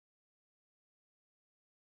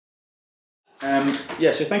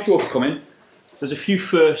Yeah, so thank you all for coming. There's a few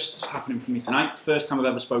firsts happening for me tonight. First time I've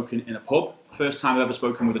ever spoken in a pub. First time I've ever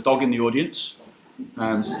spoken with a dog in the audience.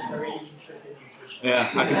 Very interesting nutrition.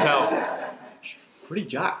 Yeah, I can tell. She's pretty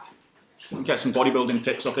jacked. We'll get some bodybuilding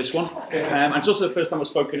tips off this one. And it's also the first time I've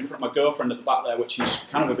spoken in front of my girlfriend at the back there, which is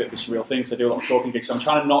kind of a bit of a surreal thing because I do a lot of talking gigs. So I'm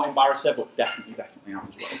trying to not embarrass her, but definitely am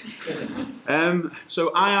as well.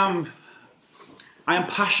 So I am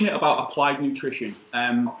passionate about applied nutrition.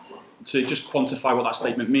 To just quantify what that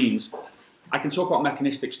statement means, I can talk about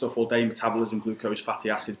mechanistic stuff all day, metabolism, glucose, fatty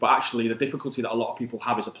acids, but actually the difficulty that a lot of people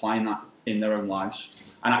have is applying that in their own lives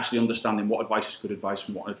and actually understanding what advice is good advice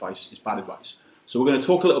and what advice is bad advice. So we're going to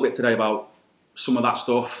talk a little bit today about some of that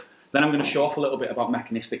stuff. Then I'm going to show off a little bit about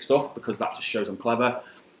mechanistic stuff because that just shows I'm clever.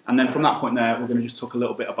 And then from that point there, we're going to just talk a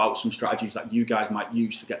little bit about some strategies that you guys might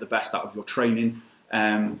use to get the best out of your training,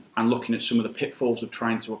 and looking at some of the pitfalls of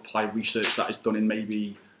trying to apply research that is done in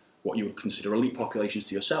maybe what you would consider elite populations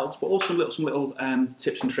to yourselves, but also some little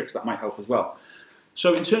tips and tricks that might help as well.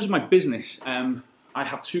 So in terms of my business, I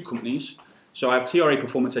have two companies. So I have TRA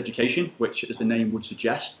Performance Education, which as the name would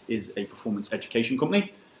suggest is a performance education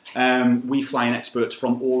company. We fly in experts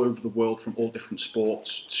from all over the world, from all different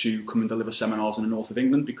sports, to come and deliver seminars in the north of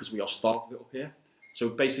England because we are starved of it up here. So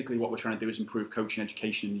basically what we're trying to do is improve coaching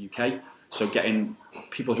education in the UK. So getting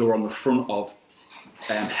people who are on the front of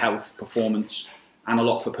health, performance, and a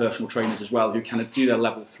lot for personal trainers as well, who kind of do their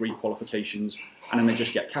level 3 qualifications and then they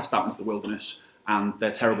just get cast out into the wilderness and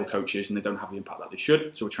they're terrible coaches and they don't have the impact that they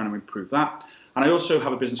should. So we're trying to improve that. And I also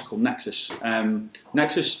have a business called Nexus.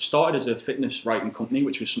 Nexus started as a fitness writing company,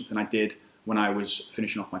 which was something I did when I was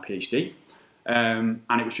finishing off my PhD. And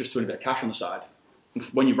it was just to earn a bit of cash on the side.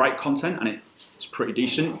 When you write content and it's pretty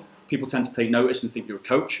decent, people tend to take notice and think you're a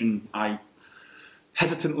coach, and I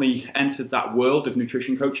hesitantly entered that world of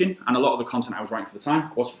nutrition coaching, and a lot of the content I was writing for the time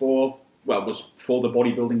was for the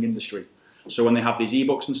bodybuilding industry. So when they have these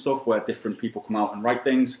ebooks and stuff where different people come out and write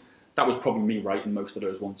things, that was probably me writing most of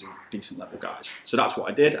those ones who were decent level guys. So that's what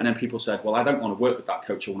I did, and then people said, well, I don't want to work with that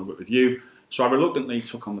coach, I want to work with you. So I reluctantly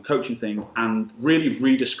took on the coaching thing and really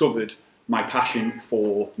rediscovered my passion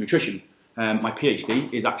for nutrition. My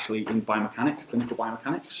PhD is actually in biomechanics, clinical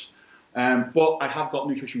biomechanics. But I have got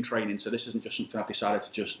nutrition training, so this isn't just something I've decided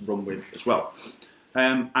to just run with as well.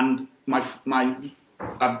 And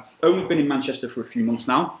I've only been in Manchester for a few months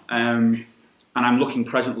now, and I'm looking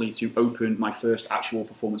presently to open my first actual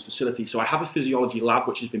performance facility. So I have a physiology lab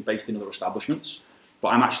which has been based in other establishments, but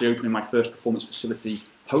I'm actually opening my first performance facility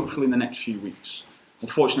hopefully in the next few weeks.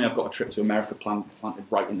 Unfortunately, I've got a trip to America planted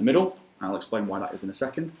right in the middle, and I'll explain why that is in a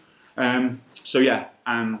second.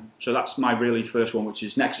 So that's my really first one, which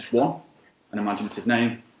is Nexus 1, an imaginative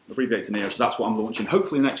name, abbreviated to NEO. So that's what I'm launching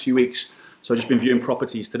hopefully in the next few weeks. So I've just been viewing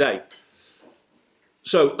properties today.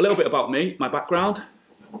 So a little bit about me, my background.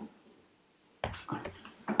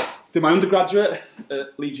 Did my undergraduate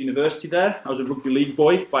at Leeds University there. I was a rugby league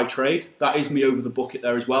boy by trade. That is me over the bucket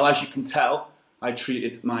there as well. As you can tell, I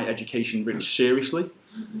treated my education really seriously.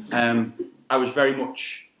 I was very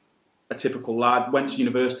much a typical lad, went to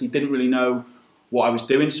university, didn't really know what I was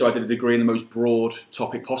doing, so I did a degree in the most broad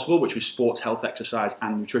topic possible, which was sports, health, exercise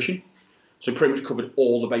and nutrition. So pretty much covered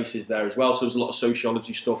all the bases there as well. So there's a lot of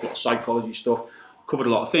sociology stuff, a lot of psychology stuff, covered a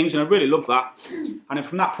lot of things, and I really loved that. And then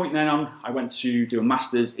from that point then on, I went to do a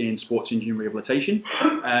master's in sports injury and rehabilitation,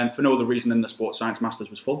 for no other reason than the sports science master's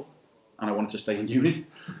was full, and I wanted to stay in uni,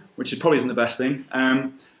 which probably isn't the best thing.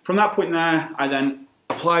 From that point there, I then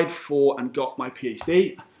applied for and got my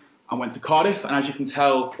PhD. I went to Cardiff, and as you can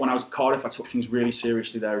tell, when I was at Cardiff, I took things really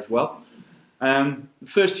seriously there as well. The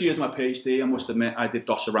first 2 years of my PhD, I must admit, I did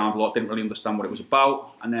doss around a lot, didn't really understand what it was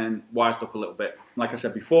about, and then wised up a little bit. Like I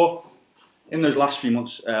said before, in those last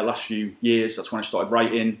few years, that's when I started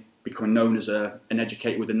writing, becoming known as an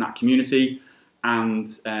educator within that community, and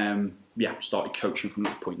started coaching from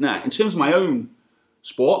that point there. In terms of my own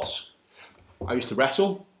sports, I used to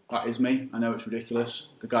wrestle. That is me. I know it's ridiculous.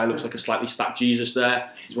 The guy looks like a slightly stacked Jesus there.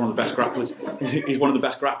 He's one of the best grapplers. He's one of the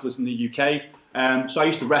best grapplers in the UK. So I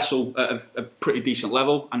used to wrestle at a pretty decent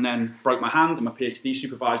level, and then broke my hand, and my PhD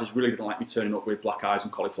supervisors really didn't like me turning up with black eyes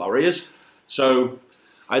and cauliflower ears. So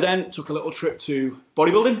I then took a little trip to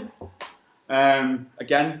bodybuilding.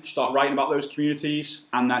 Again, start writing about those communities,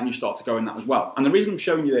 and then you start to go in that as well. And the reason I'm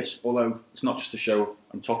showing you this, although it's not just to show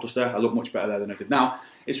I'm topless there, I look much better there than I did now,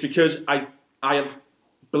 is because I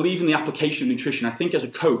believe in the application of nutrition. I think as a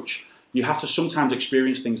coach, you have to sometimes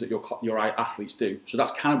experience things that your athletes do. So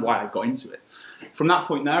that's kind of why I got into it. From that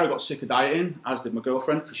point there, I got sick of dieting, as did my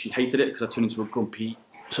girlfriend, because she hated it because I turned into a grumpy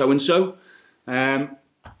so-and-so. I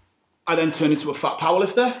then turned into a fat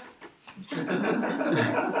powerlifter.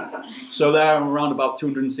 So there I'm around about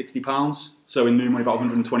 260 pounds, so in new money about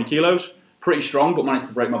 120 kilos. Pretty strong, but managed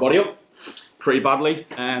to break my body up pretty badly.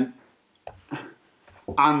 And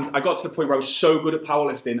I got to the point where I was so good at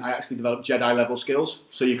powerlifting, I actually developed Jedi level skills.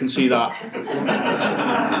 So you can see that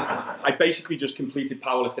I basically just completed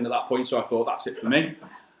powerlifting at that point, so I thought that's it for me.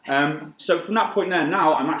 So from that point there,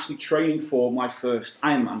 now I'm actually training for my first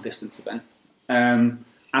Ironman distance event.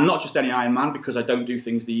 And not just any Ironman, because I don't do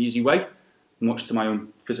things the easy way, much to my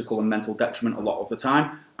own physical and mental detriment a lot of the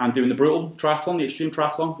time. I'm doing the brutal triathlon, the extreme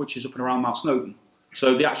triathlon, which is up and around Mount Snowdon.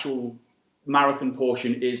 So the actual marathon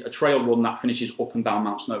portion is a trail run that finishes up and down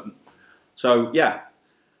Mount Snowdon. So yeah,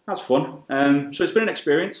 that's fun. So it's been an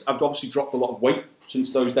experience. I've obviously dropped a lot of weight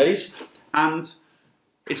since those days, and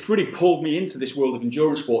it's really pulled me into this world of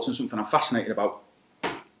endurance sports and something I'm fascinated about.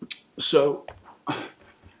 So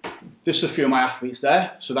this is a few of my athletes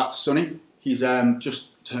there. So that's Sonny. He's just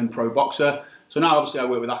turned pro boxer. So now obviously I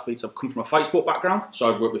work with athletes. I've come from a fight sport background,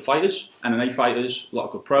 so I've worked with fighters, MMA fighters, a lot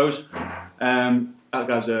of good pros. That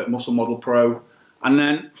guy's a muscle model pro. And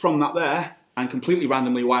then from that there, and completely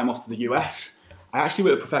randomly why I'm off to the US, I actually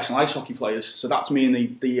work with professional ice hockey players. So that's me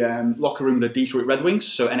in the locker room of the Detroit Red Wings,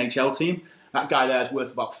 so NHL team. That guy there is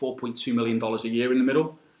worth about $4.2 million a year in the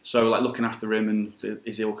middle. So like looking after him and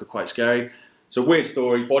his ilk are quite scary. So weird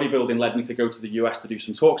story, bodybuilding led me to go to the US to do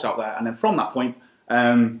some talks out there. And then from that point,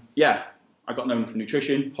 yeah, I got known for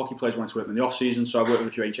nutrition. Hockey players went to work in the off season, so I worked with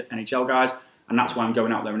a few NHL guys. And that's why I'm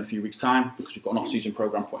going out there in a few weeks' time, because we've got an off-season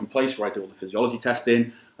program put in place where I do all the physiology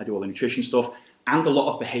testing, I do all the nutrition stuff, and a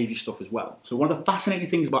lot of behaviour stuff as well. So one of the fascinating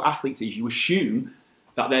things about athletes is you assume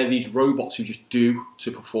that they're these robots who just do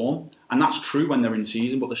to perform, and that's true when they're in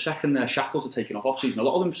season, but the second their shackles are taken off-season, a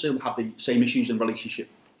lot of them still have the same issues and relationship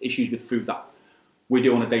issues with food that we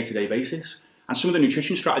do on a day-to-day basis. And some of the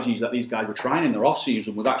nutrition strategies that these guys were trying in their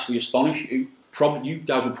off-season would actually astonish you. You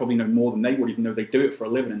guys would probably know more than they would, even though they do it for a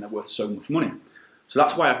living and they're worth so much money. So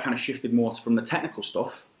that's why I've kind of shifted more from the technical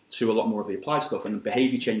stuff to a lot more of the applied stuff, and the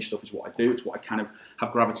behaviour change stuff is what I do. It's what I kind of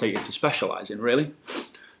have gravitated to specialise in, really.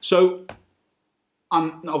 So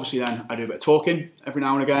obviously then I do a bit of talking every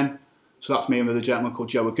now and again. So that's me and with a gentleman called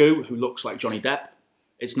Joe Agoo, who looks like Johnny Depp.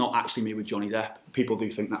 It's not actually me with Johnny Depp. People do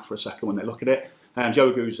think that for a second when they look at it.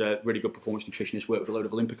 Joe Agoo's a really good performance nutritionist, worked with a load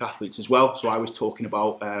of Olympic athletes as well. So I was talking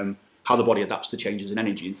about how the body adapts to changes in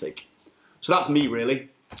energy intake. So that's me, really.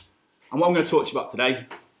 And what I'm going to talk to you about today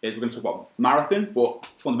is we're going to talk about marathon, but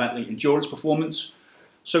fundamentally endurance performance.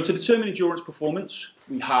 So to determine endurance performance,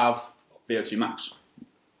 we have VO2 max.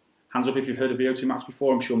 Hands up if you've heard of VO2 max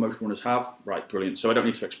before. I'm sure most runners have. Right, brilliant. So I don't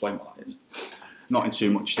need to explain what that is. Not in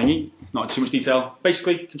too much detail.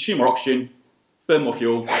 Basically, consume more oxygen, burn more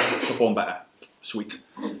fuel, perform better. Sweet.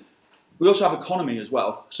 We also have economy as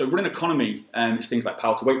well. So running economy is things like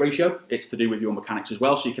power to weight ratio. It's to do with your mechanics as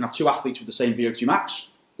well. So you can have two athletes with the same VO2 max,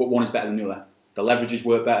 but one is better than the other. The leverages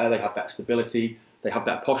work better, they have better stability, they have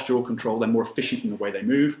better postural control, they're more efficient in the way they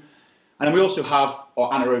move. And then we also have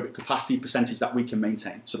our anaerobic capacity percentage that we can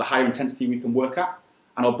maintain. So the higher intensity we can work at,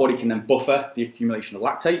 and our body can then buffer the accumulation of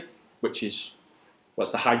lactate, which is, well,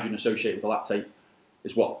 it's the hydrogen associated with the lactate,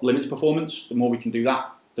 is what limits performance. The more we can do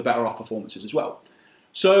that, the better our performance is as well.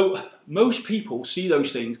 So most people see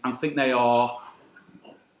those things and think they are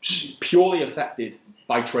purely affected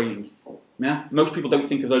by training. Yeah? Most people don't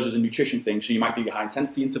think of those as a nutrition thing, so you might do your high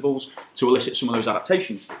intensity intervals to elicit some of those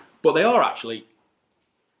adaptations. But they are actually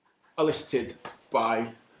elicited by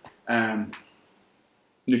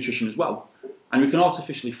nutrition as well. And we can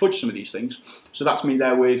artificially fudge some of these things. So that's me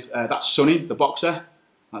there with, that's Sonny, the boxer.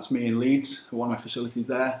 That's me in Leeds, one of my facilities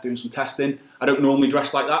there, doing some testing. I don't normally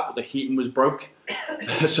dress like that, but the heating was broke.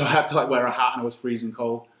 So I had to wear a hat and I was freezing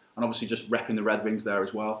cold. And obviously just repping the Red Wings there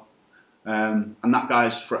as well. And that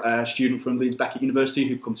guy's a student from Leeds Beckett University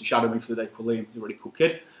who'd come to shadow me for the day called Liam. He's a really cool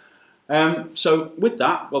kid. So with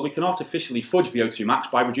that, well, we can artificially fudge VO2 max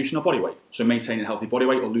by reducing our body weight. So maintaining a healthy body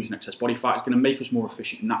weight or losing excess body fat is going to make us more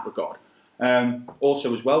efficient in that regard.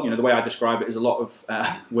 Also as well, the way I describe it is a lot of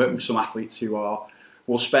work with some athletes who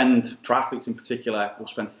will spend, triathletes in particular, will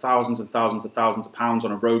spend thousands and thousands and thousands of pounds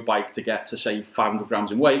on a road bike to get to, say, 500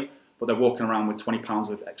 grams in weight, but they're walking around with 20 pounds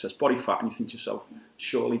of excess body fat, and you think to yourself,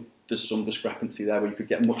 surely there's some discrepancy there where you could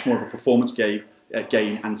get much more of a performance gain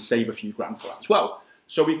and save a few grams for that as well.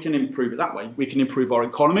 So we can improve it that way. We can improve our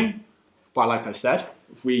economy by, like I said,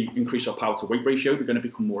 if we increase our power to weight ratio, we're going to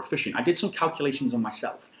become more efficient. I did some calculations on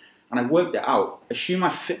myself, and I worked it out. Assume my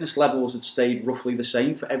fitness levels had stayed roughly the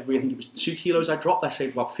same for every, I think it was 2 kilos I dropped, I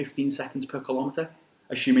saved about 15 seconds per kilometre,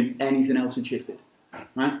 assuming anything else had shifted.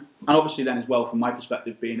 Right? And obviously then as well, from my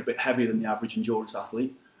perspective, being a bit heavier than the average endurance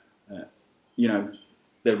athlete,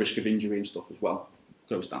 their risk of injury and stuff as well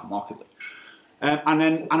goes down markedly. And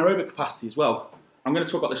then anaerobic capacity as well. I'm going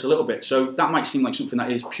to talk about this a little bit. So that might seem like something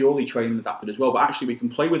that is purely training adapted as well, but actually we can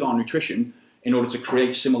play with our nutrition in order to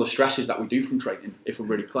create similar stresses that we do from training if we're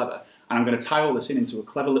really clever. And I'm going to tie all this into a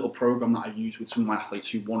clever little program that I use with some of my athletes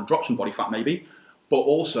who want to drop some body fat maybe, but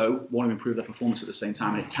also want to improve their performance at the same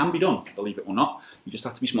time. And it can be done, believe it or not. You just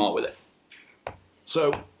have to be smart with it.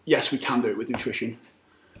 So yes, we can do it with nutrition.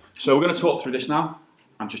 So we're going to talk through this now.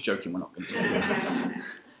 I'm just joking, we're not going to talk about it.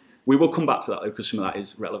 We will come back to that though, because some of that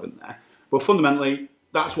is relevant there. But fundamentally,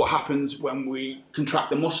 that's what happens when we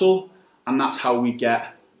contract the muscle, and that's how we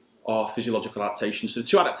get our physiological adaptations. So the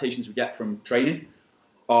two adaptations we get from training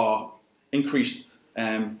are increased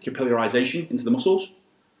capillarization into the muscles,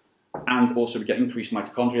 and also we get increased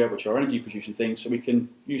mitochondria, which are energy producing things, so we can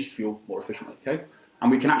use fuel more efficiently, okay?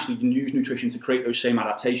 And we can actually use nutrition to create those same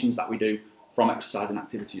adaptations that we do from exercise and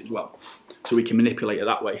activity as well. So we can manipulate it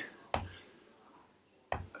that way.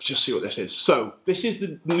 Let's just see what this is. So this is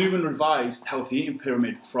the new and revised healthy eating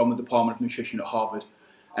pyramid from the Department of Nutrition at Harvard.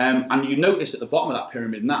 And you notice at the bottom of that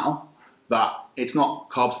pyramid now that it's not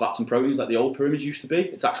carbs, fats and proteins like the old pyramids used to be.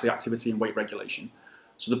 It's actually activity and weight regulation.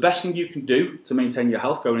 So the best thing you can do to maintain your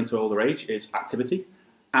health going into older age is activity,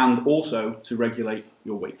 and also to regulate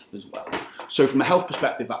your weight as well. So from a health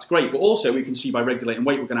perspective, that's great, but also we can see by regulating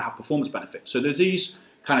weight, we're going to have performance benefits. So there's these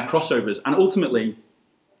kind of crossovers, and ultimately,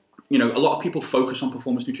 you know, a lot of people focus on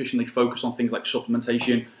performance nutrition. They focus on things like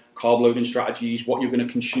supplementation, carb loading strategies, what you're going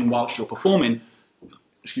to consume whilst you're performing,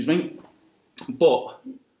 excuse me, but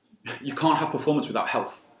you can't have performance without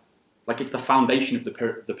health. Like, it's the foundation of the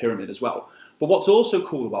pyramid as well. But what's also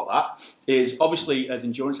cool about that is, obviously, as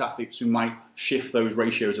endurance athletes, we might shift those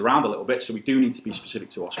ratios around a little bit, so we do need to be specific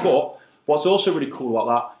to our sport. What's also really cool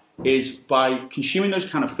about that is by consuming those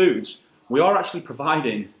kind of foods, we are actually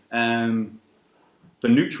providing the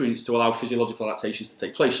nutrients to allow physiological adaptations to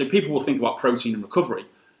take place. So people will think about protein and recovery.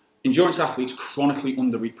 Endurance athletes chronically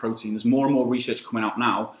under-eat protein. There's more and more research coming out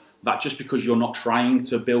now that just because you're not trying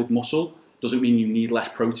to build muscle doesn't mean you need less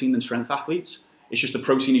protein than strength athletes. It's just the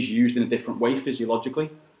protein is used in a different way physiologically.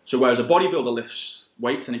 So whereas a bodybuilder lifts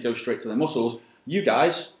weights and it goes straight to their muscles, you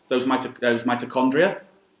guys, those mitochondria,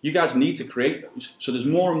 you guys need to create those. So there's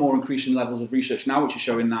more and more increasing levels of research now which is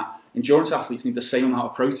showing that endurance athletes need the same amount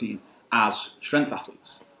of protein as strength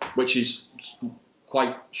athletes, which is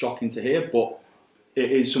quite shocking to hear, but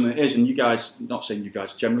it is something it is. And you guys, not saying you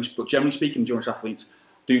guys generally, but generally speaking, endurance athletes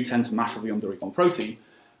do tend to massively under-eat on protein.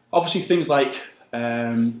 Obviously things like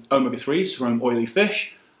omega-3s from oily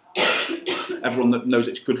fish, everyone knows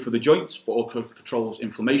it's good for the joints, but also controls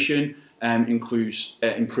inflammation, improves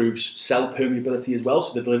cell permeability as well,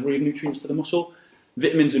 so the delivery of nutrients to the muscle.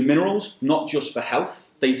 Vitamins and minerals, not just for health,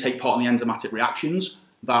 they take part in the enzymatic reactions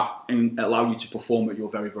that allow you to perform at your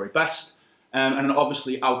very, very best. And then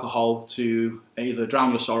obviously alcohol to either drown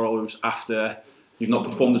your sorrows after you've not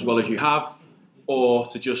performed as well as you have, or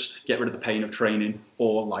to just get rid of the pain of training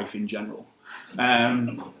or life in general.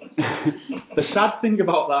 The sad thing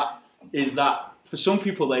about that is that for some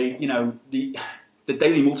people, the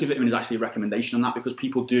daily multivitamin is actually a recommendation on that because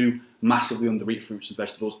people do massively under-eat fruits and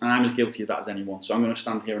vegetables, and I'm as guilty of that as anyone. So I'm going to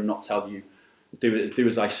stand here and not tell you, do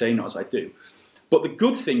as I say, not as I do. But the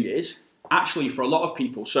good thing is, actually for a lot of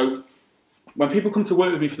people, so when people come to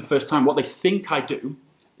work with me for the first time, what they think I do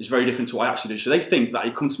is very different to what I actually do. So they think that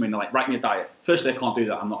you come to me and they're like, write me a diet. Firstly, I can't do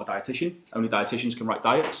that. I'm not a dietitian. Only dietitians can write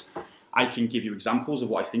diets. I can give you examples of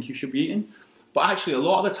what I think you should be eating. But actually, a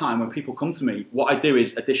lot of the time when people come to me, what I do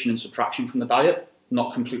is addition and subtraction from the diet,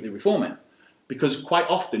 not completely reform it. Because quite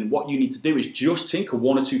often, what you need to do is just tinker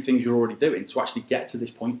one or two things you're already doing to actually get to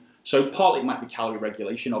this point. So partly it might be calorie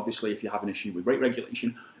regulation, obviously, if you have an issue with weight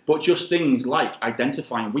regulation, but just things like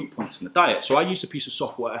identifying weak points in the diet. So I use a piece of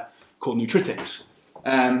software called Nutritics.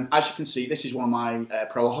 As you can see, this is one of my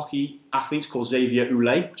pro hockey athletes called Xavier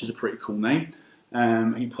Oulet, which is a pretty cool name.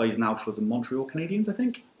 He plays now for the Montreal Canadiens, I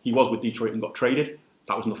think. He was with Detroit and got traded.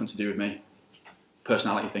 That was nothing to do with me.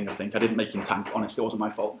 Personality thing, I think. I didn't make him tank, honest, it wasn't my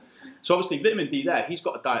fault. So obviously vitamin D there, he's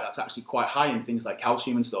got a diet that's actually quite high in things like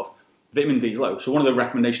calcium and stuff. Vitamin D is low. So one of the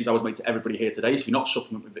recommendations I would make to everybody here today is if you're not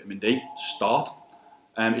supplementing with vitamin D, start.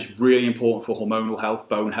 It's really important for hormonal health,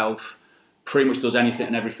 bone health, pretty much does anything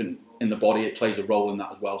and everything in the body. It plays a role in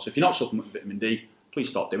that as well. So if you're not supplementing with vitamin D, please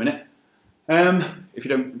start doing it. If you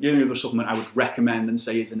don't, the only other supplement I would recommend and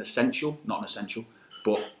say is an essential, not an essential,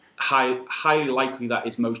 but highly likely that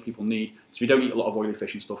is most people need. So if you don't eat a lot of oily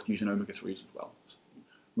fish and stuff, use an omega-3s as well. It's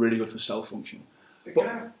really good for cell function. So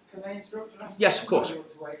can I interrupt? Yes, of course. To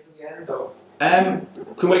wait till the end, or?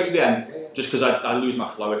 Can wait to the end, just because I lose my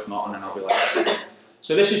flow if not, and then I'll be like...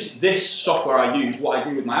 So this software I use, what I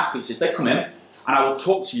do with my athletes is they come in and I will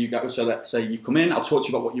talk to you guys. So let's say you come in, I'll talk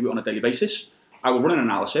to you about what you eat on a daily basis. I will run an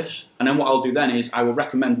analysis, and then what I'll do then is I will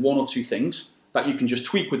recommend 1 or 2 things that you can just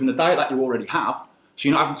tweak within the diet that you already have, so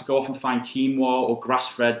you're not having to go off and find quinoa or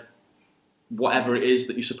grass-fed, whatever it is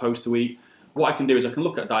that you're supposed to eat. What I can do is I can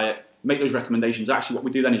look at a diet, make those recommendations. Actually, what we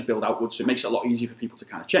do then is build outwards, so it makes it a lot easier for people to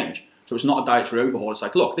kind of change. So it's not a dietary overhaul. It's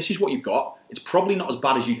like, look, this is what you've got. It's probably not as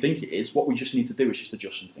bad as you think it is. What we just need to do is just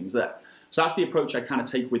adjust some things there. So that's the approach I kind of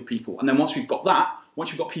take with people. And then once we've got that, once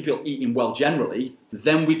you've got people eating well generally,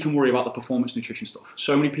 then we can worry about the performance nutrition stuff.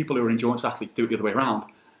 So many people who are endurance athletes do it the other way around.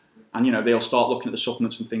 And they'll start looking at the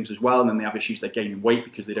supplements and things as well, and then they have issues, they're gaining weight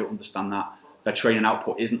because they don't understand that their training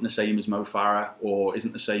output isn't the same as Mo Farah or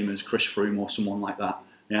isn't the same as Chris Froome or someone like that.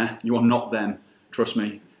 Yeah, you are not them, trust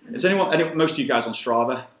me. Is most of you guys on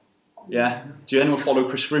Strava? Yeah? Do anyone follow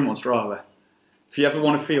Chris Froome on Strava? If you ever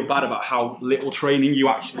want to feel bad about how little training you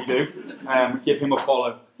actually do, give him a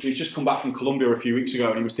follow. He's just come back from Colombia a few weeks ago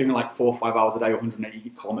and he was doing like 4 or 5 hours a day, 180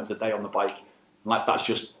 kilometers a day on the bike. And like that's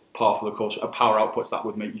just par for the course. Power outputs that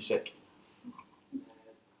would make you sick.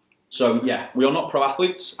 So yeah, we are not pro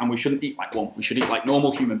athletes and we shouldn't eat like one. We should eat like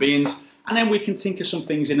normal human beings, and then we can tinker some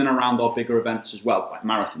things in and around our bigger events as well, like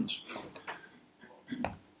marathons.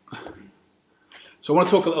 So I want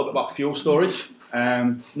to talk a little bit about fuel storage,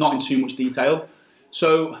 not in too much detail.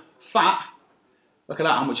 So fat, look at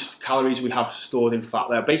that, how much calories we have stored in fat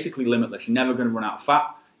there. Basically limitless, you're never going to run out of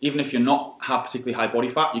fat. Even if you're not have particularly high body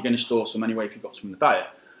fat, you're going to store some anyway if you've got some in the diet.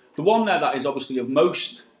 The one there that is obviously of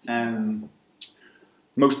most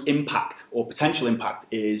impact or potential impact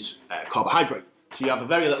is carbohydrate. So you have a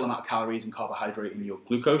very little amount of calories and carbohydrate in your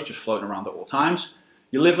glucose just floating around at all times.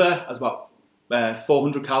 Your liver has about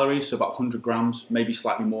 400 calories, so about 100 grams, maybe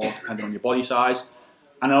slightly more depending on your body size.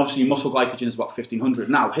 And then obviously your muscle glycogen is about 1500.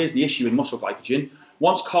 Now, here's the issue in muscle glycogen.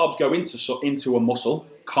 Once carbs go into a muscle,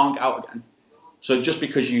 can't get out again. So just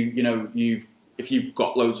because if you've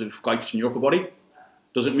got loads of glycogen in your upper body,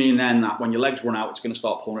 doesn't mean then that when your legs run out, it's going to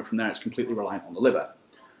start pulling it from there. It's completely reliant on the liver.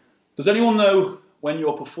 Does anyone know when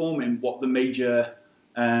you're performing what the major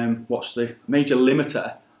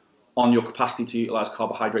limiter on your capacity to utilize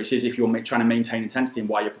carbohydrates is if you're trying to maintain intensity and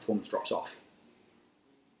why your performance drops off?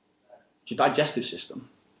 It's your digestive system,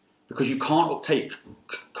 because you can't uptake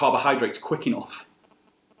carbohydrates quick enough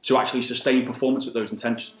to actually sustain performance at those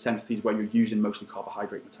intensities where you're using mostly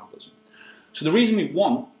carbohydrate metabolism. So the reason we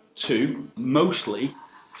want to mostly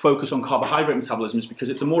focus on carbohydrate metabolism is because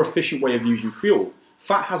it's a more efficient way of using fuel.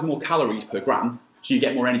 Fat has more calories per gram, so you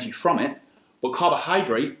get more energy from it, but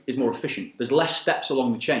carbohydrate is more efficient. There's less steps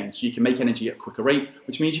along the chain, so you can make energy at a quicker rate,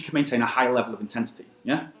 which means you can maintain a higher level of intensity.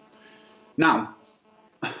 Yeah? Now,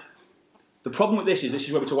 the problem with this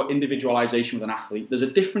is where we talk about individualization with an athlete. There's a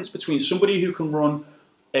difference between somebody who can run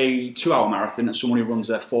a 2-hour marathon and someone who runs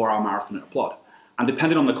a 4-hour marathon at a plod. And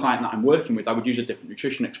depending on the client that I'm working with, I would use a different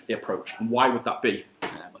nutrition approach. And why would that be?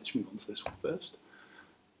 Let's move on to this one first.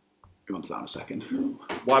 Move on to that in a second.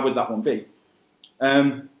 Why would that one be?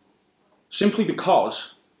 Simply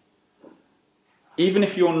because even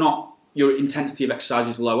if your intensity of exercise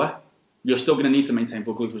is lower, you're still going to need to maintain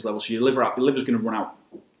blood glucose levels. So your liver's going to run out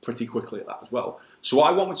pretty quickly at that as well. So what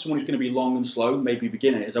I want with someone who's going to be long and slow, maybe a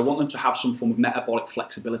beginner, is I want them to have some form of metabolic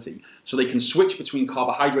flexibility so they can switch between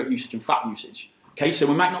carbohydrate usage and fat usage. Okay, so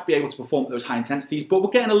we might not be able to perform at those high intensities, but we're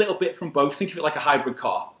getting a little bit from both. Think of it like a hybrid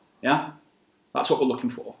car, yeah? That's what we're looking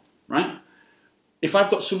for, right? If I've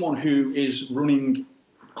got someone who is running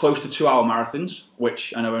close to 2-hour marathons,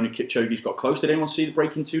 which I know only Kipchoge's got close. Did anyone see the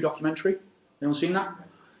Breaking 2 documentary? Anyone seen that?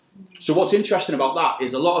 So what's interesting about that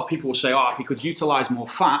is a lot of people will say, oh, if he could utilize more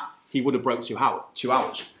fat, he would have broke 2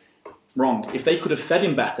 hours. Wrong. If they could have fed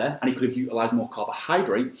him better and he could have utilized more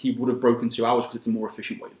carbohydrate, he would have broken 2 hours because it's a more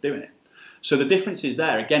efficient way of doing it. So the difference is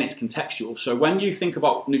there. Again, it's contextual. So when you think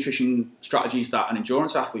about nutrition strategies that an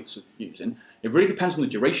endurance athlete's using, it really depends on the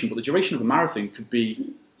duration, but the duration of a marathon could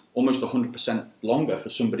be almost 100% longer for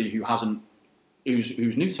somebody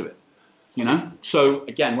who's new to it. You know? So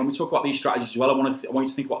again, when we talk about these strategies as well, I want you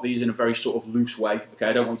to think about these in a very sort of loose way. Okay,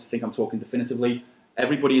 I don't want you to think I'm talking definitively.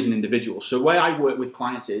 Everybody is an individual. So the way I work with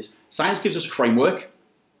clients is science gives us a framework,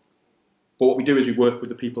 but what we do is we work with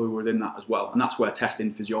the people who are within that as well, and that's where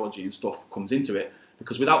testing, physiology and stuff comes into it.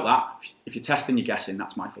 Because without that, if you're testing, you're guessing.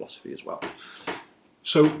 That's my philosophy as well.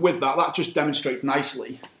 So with that, that just demonstrates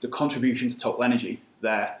nicely the contribution to total energy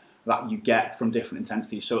there that you get from different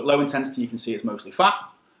intensities. So at low intensity, you can see it's mostly fat.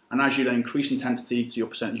 And as you then increase intensity to your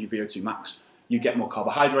percentage of VO2 max, you get more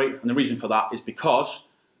carbohydrate. And the reason for that is because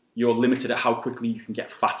you're limited at how quickly you can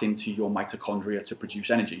get fat into your mitochondria to produce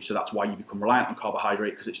energy. So that's why you become reliant on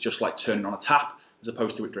carbohydrate, because it's just like turning on a tap. as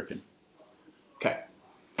opposed to it dripping. Okay.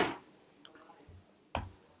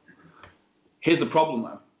 Here's the problem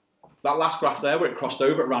though. That last graph there where it crossed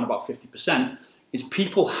over at around about 50% is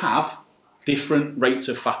people have different rates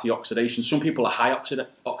of fatty oxidation. Some people are high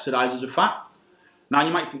oxidizers of fat. Now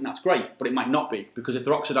you might think that's great, but it might not be, because if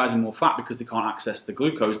they're oxidizing more fat because they can't access the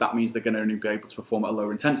glucose, that means they're going to only be able to perform at a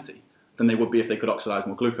lower intensity than they would be if they could oxidize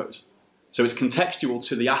more glucose. So it's contextual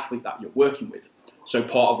to the athlete that you're working with. So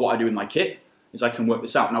part of what I do in my kit is I can work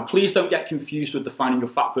this out. Now please don't get confused with defining your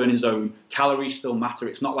fat burning zone. Calories still matter.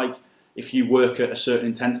 It's not like if you work at a certain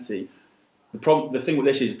intensity. The thing with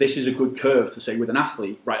this is a good curve to say with an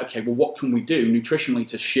athlete, right, okay, well what can we do nutritionally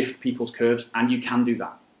to shift people's curves? And you can do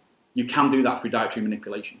that. You can do that through dietary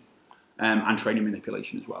manipulation and training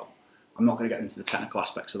manipulation as well. I'm not going to get into the technical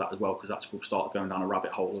aspects of that as well, because that's we'll start going down a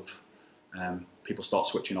rabbit hole of people start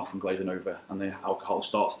switching off and glazing over, and the alcohol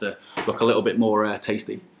starts to look a little bit more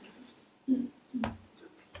tasty.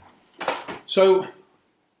 So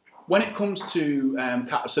when it comes to,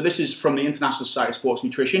 so this is from the International Society of Sports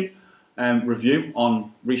Nutrition review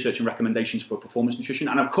on research and recommendations for performance nutrition,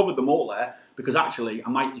 and I've covered them all there because actually I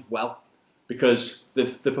might as well. Because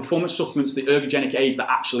the performance supplements, the ergogenic aids that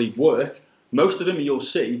actually work, most of them you'll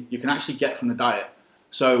see you can actually get from the diet.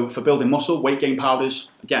 So for building muscle, weight gain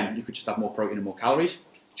powders, again, you could just have more protein and more calories,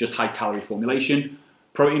 just high calorie formulation.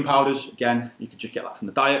 Protein powders, again, you could just get that from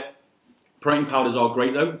the diet. Protein powders are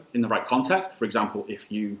great though, in the right context. For example,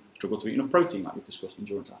 if you struggle to eat enough protein, like we've discussed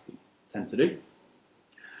endurance athletes tend to do.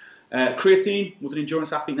 Creatine, would an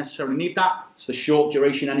endurance athlete necessarily need that? It's the short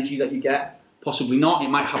duration energy that you get. Possibly not. It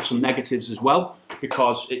might have some negatives as well,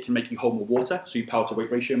 because it can make you hold more water, so your power to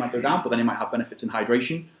weight ratio might go down, but then it might have benefits in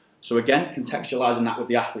hydration. So again, contextualizing that with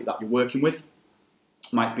the athlete that you're working with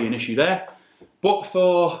might be an issue there. But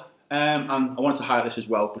for, and I wanted to highlight this as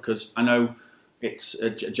well, because I know it's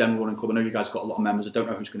a general running club. I know you guys got a lot of members. I don't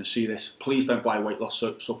know who's going to see this. Please don't buy weight loss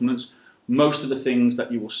supplements. Most of the things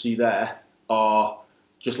that you will see there are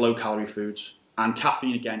just low calorie foods. And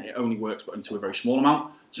caffeine, again, it only works but only to a very small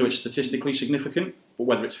amount. So it's statistically significant, but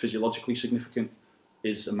whether it's physiologically significant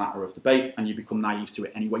is a matter of debate, and you become naive to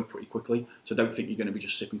it anyway pretty quickly. So don't think you're going to be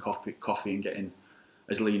just sipping coffee and getting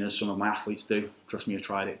as lean as some of my athletes do. Trust me, I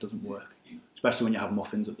tried it, it doesn't work. Especially when you have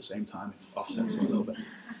muffins at the same time, it offsets it a little bit.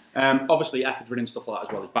 Obviously, ephedrine and stuff like that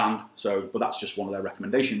as well is banned, but that's just one of their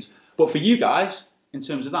recommendations. But for you guys, in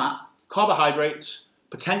terms of that, carbohydrates,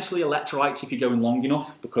 potentially electrolytes if you're going long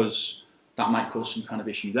enough, because that might cause some kind of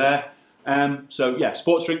issue there. So yeah,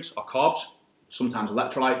 sports drinks are carbs, sometimes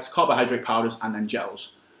electrolytes, carbohydrate powders, and then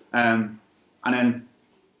gels. And then,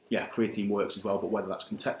 yeah, creatine works as well, but whether that's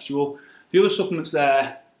contextual. The other supplements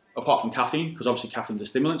there, apart from caffeine, because obviously caffeine's a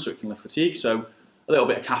stimulant, so it can lift fatigue. So a little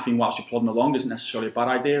bit of caffeine whilst you're plodding along isn't necessarily a bad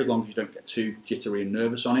idea, as long as you don't get too jittery and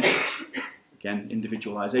nervous on it. Again,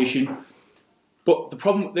 individualization. But the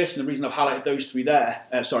problem with this, and the reason I've highlighted those three there,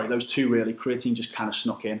 those two really, creatine just kind of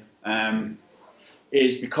snuck in,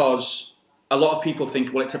 is because a lot of people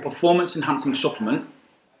think, well, it's a performance-enhancing supplement,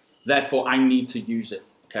 therefore I need to use it,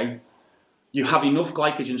 okay? You have enough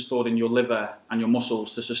glycogen stored in your liver and your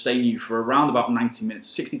muscles to sustain you for around about 90 minutes,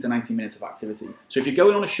 60 to 90 minutes of activity. So if you're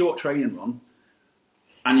going on a short training run,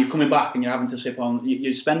 and you're coming back and you're having to sip on,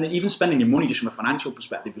 you're spending your money just from a financial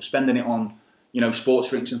perspective, you're spending it on, sports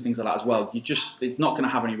drinks and things like that as well, it's not going to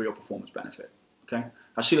have any real performance benefit, okay?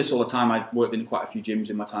 I see this all the time. I worked in quite a few gyms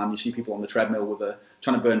in my time. You see people on the treadmill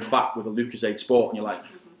trying to burn fat with a Lucozade Sport, and you're like,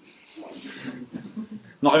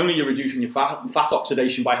 not only are you reducing your fat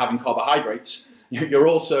oxidation by having carbohydrates, you're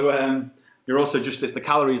also just the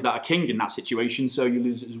calories that are king in that situation, so you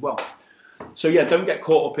lose it as well. So yeah, don't get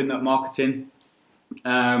caught up in that marketing.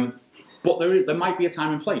 But there might be a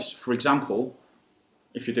time and place. For example,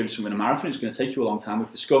 if you're doing something in a marathon, it's going to take you a long time.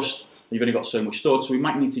 We've discussed you've only got so much stored, so we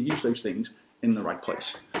might need to use those things in the right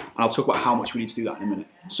place. And I'll talk about how much we need to do that in a minute.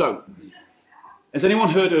 So, has anyone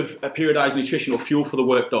heard of periodized nutrition or fuel for the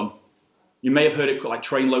work done? You may have heard it called like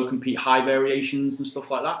train low, compete high variations and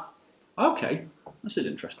stuff like that. Okay, this is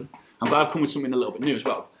interesting. I'm glad I've come with something a little bit new as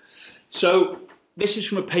well. So, this is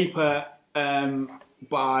from a paper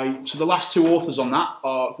so the last two authors on that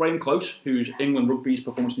are Graham Close, who's England Rugby's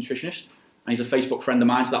performance nutritionist, and he's a Facebook friend of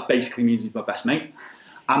mine, so that basically means he's my best mate.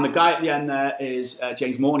 And the guy at the end there is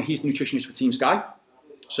James Morton. He's the nutritionist for Team Sky.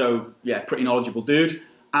 So, yeah, pretty knowledgeable dude.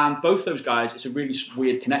 And both those guys, it's a really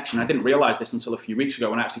weird connection. I didn't realise this until a few weeks ago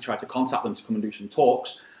when I actually tried to contact them to come and do some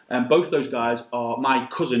talks. Both those guys are, my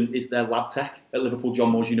cousin is their lab tech at Liverpool John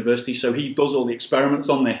Moores University. So he does all the experiments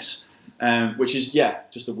on this, which is, yeah,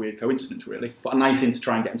 just a weird coincidence really. But a nice thing to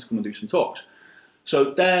try and get them to come and do some talks.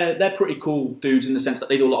 So they're pretty cool dudes in the sense that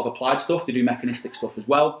they do a lot of applied stuff. They do mechanistic stuff as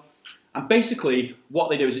well. And basically, what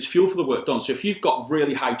they do is it's fuel for the work done. So if you've got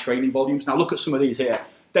really high training volumes, now look at some of these here.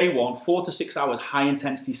 Day one, 4 to 6 hours high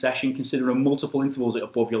intensity session, considering multiple intervals at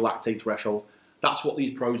above your lactate threshold. That's what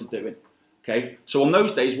these pros are doing. Okay, so on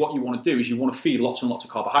those days, what you want to do is you want to feed lots and lots of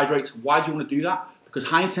carbohydrates. Why do you want to do that? Because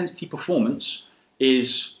high intensity performance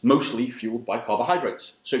is mostly fueled by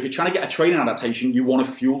carbohydrates. So if you're trying to get a training adaptation, you want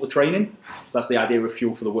to fuel the training. So that's the idea of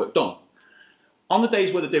fuel for the work done. On the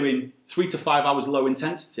days where they're doing 3 to 5 hours low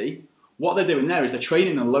intensity, what they're doing there is they're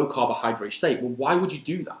training in a low carbohydrate state. Well, why would you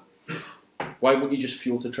do that? Why wouldn't you just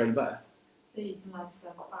fuel to train better? So you can like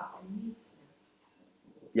stuff fat on meat.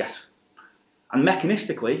 Yes. And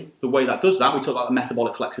mechanistically, the way that does that, we talk about the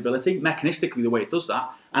metabolic flexibility, mechanistically the way it does that,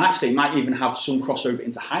 and actually it might even have some crossover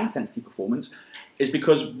into high intensity performance, is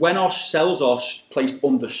because when our cells are placed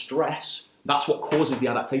under stress, that's what causes the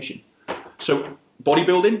adaptation. So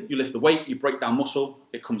bodybuilding, you lift the weight, you break down muscle,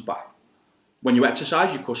 it comes back. When you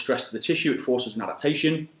exercise, you cause stress to the tissue, it forces an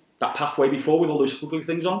adaptation. That pathway before with all those blue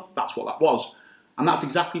things on, that's what that was. And that's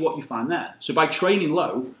exactly what you find there. So by training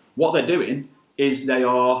low, what they're doing is they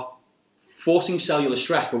are forcing cellular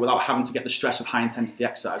stress, but without having to get the stress of high intensity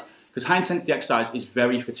exercise. Because high intensity exercise is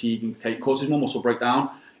very fatiguing. Okay? It causes more muscle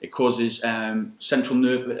breakdown. It causes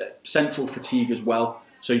central fatigue as well.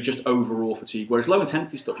 So just overall fatigue. Whereas low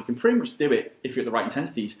intensity stuff, you can pretty much do it if you're at the right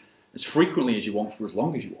intensities as frequently as you want for as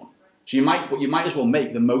long as you want. So you might as well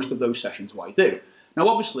make the most of those sessions while you do. Now,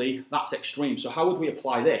 obviously, that's extreme. So how would we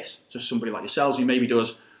apply this to somebody like yourselves who maybe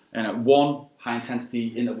does one high-intensity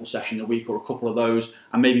interval session a week or a couple of those,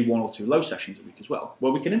 and maybe 1 or 2 low sessions a week as well?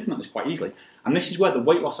 Well, we can implement this quite easily. And this is where the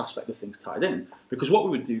weight loss aspect of things ties in. Because what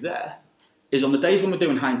we would do there is on the days when we're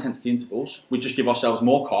doing high-intensity intervals, we just give ourselves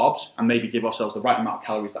more carbs and maybe give ourselves the right amount of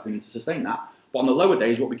calories that we need to sustain that. But on the lower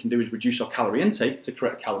days, what we can do is reduce our calorie intake to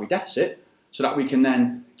create a calorie deficit so that we can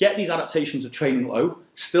then get these adaptations of training low,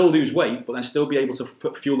 still lose weight, but then still be able to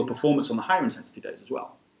fuel the performance on the higher intensity days as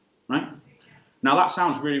well, right? Now that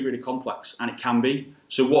sounds really, really complex, and it can be.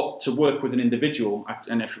 So to work with an individual,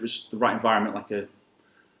 and if it was the right environment, like a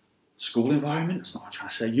school environment, that's not what I'm trying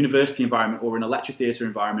to say, university environment, or in a lecture theatre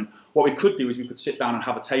environment, what we could do is we could sit down and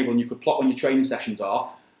have a table and you could plot when your training sessions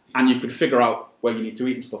are, and you could figure out where you need to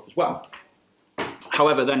eat and stuff as well.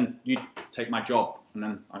 However, then you'd take my job, and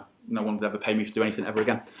then no one would ever pay me to do anything ever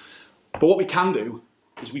again. But what we can do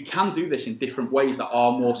is we can do this in different ways that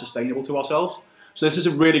are more sustainable to ourselves. So this is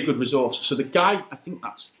a really good resource. So the guy, I think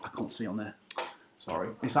that's, I can't see on there. Sorry,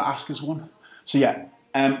 is that Asker's one? So yeah,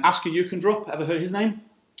 Asker Yukendrup, ever heard his name?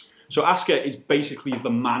 So Asker is basically the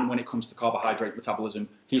man when it comes to carbohydrate metabolism.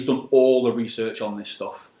 He's done all the research on this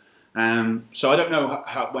stuff. So I don't know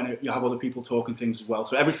how when you have other people talking things as well.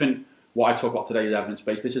 So everything, what I talk about today is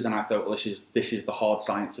evidence-based. This is anecdotal, this is the hard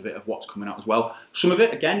science of it, of what's coming out as well. Some of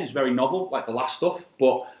it, again, is very novel, like the last stuff,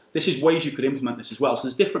 but this is ways you could implement this as well. So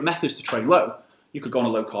there's different methods to train low. You could go on a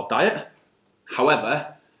low-carb diet.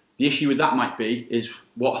 However, the issue with that might be is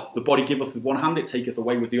what the body giveth with one hand, it taketh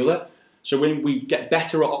away with the other. So when we get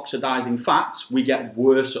better at oxidizing fats, we get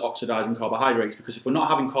worse at oxidizing carbohydrates, because if we're not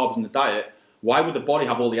having carbs in the diet, why would the body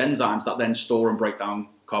have all the enzymes that then store and break down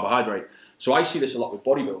carbohydrate? So I see this a lot with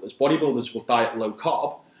bodybuilders. Bodybuilders will diet low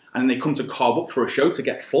carb, and then they come to carb up for a show to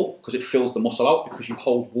get full, because it fills the muscle out, because you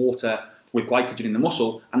hold water with glycogen in the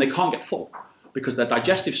muscle, and they can't get full, because their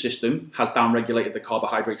digestive system has downregulated the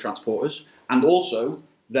carbohydrate transporters, and also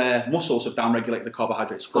their muscles have downregulated the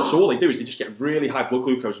carbohydrate support. So all they do is they just get really high blood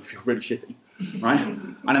glucose and feel really shitty, right?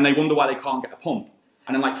 And then they wonder why they can't get a pump.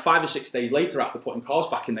 And then like 5 or 6 days later, after putting carbs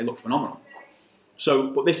back in, they look phenomenal. So,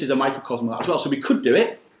 but this is a microcosm of that as well. So we could do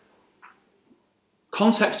it.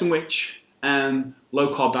 Context in which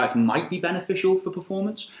low carb diets might be beneficial for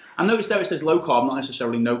performance. And notice there it says low carb, not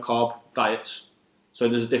necessarily no carb diets. So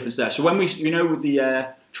there's a difference there. So when we, with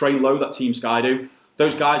the train low that Team Sky do,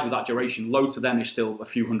 those guys with that duration, low to them is still a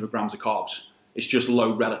few hundred grams of carbs. It's just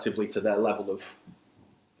low relatively to their level of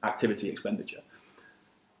activity expenditure.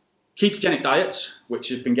 Ketogenic diets, which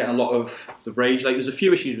has been getting a lot of the rage, like there's a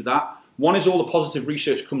few issues with that. One is all the positive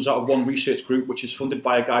research comes out of one research group, which is funded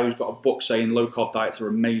by a guy who's got a book saying low carb diets are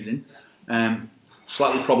amazing.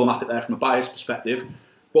 Slightly problematic there from a bias perspective.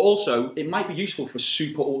 But also, it might be useful for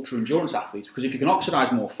super ultra endurance athletes, because if you can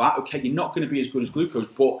oxidize more fat, okay, you're not going to be as good as glucose,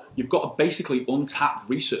 but you've got a basically untapped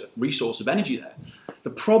resource of energy there. The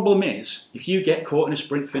problem is, if you get caught in a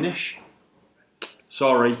sprint finish,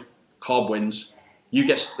 sorry, carb wins. You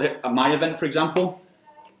get, at my event, for example,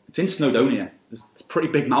 it's in Snowdonia. There's a pretty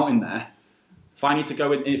big mountain there. If I need to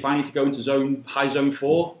go into high zone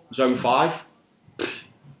 4, zone 5,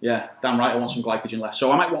 yeah, damn right I want some glycogen left.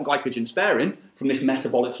 So I might want glycogen sparing from this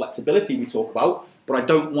metabolic flexibility we talk about, but I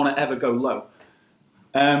don't want to ever go low.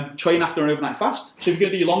 Train after an overnight fast. So if you're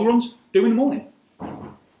going to do your long runs, do in the morning.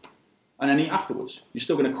 And then eat afterwards. You're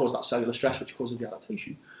still going to cause that cellular stress, which causes the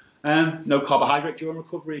adaptation. No carbohydrate during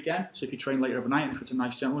recovery again. So if you train later overnight, and if it's a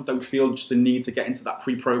nice gentleman, don't feel just the need to get into that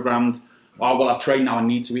pre-programmed, oh, well, I've trained now, I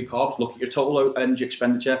need to eat carbs. Look at your total energy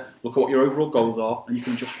expenditure, look at what your overall goals are, and you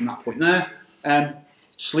can adjust from that point there.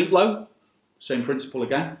 Sleep low, same principle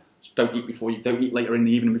again. Just don't eat later in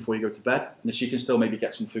the evening before you go to bed. And you can still maybe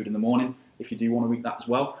get some food in the morning if you do want to eat that as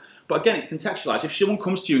well. But again, it's contextualized. If someone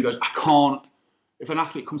comes to you and goes, I can't, if an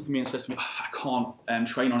athlete comes to me and says to me, oh, I can't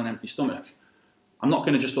train on an empty stomach, I'm not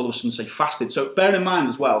going to just all of a sudden say fasted. So bear in mind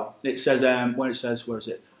as well, it says, where is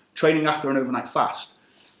it? Training after an overnight fast.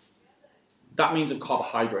 That means of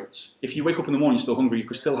carbohydrates. If you wake up in the morning still hungry, you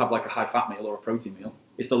could still have like a high fat meal or a protein meal.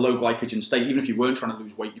 It's the low glycogen state. Even if you weren't trying to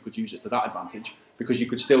lose weight, you could use it to that advantage because you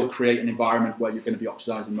could still create an environment where you're going to be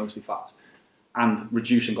oxidizing mostly fats and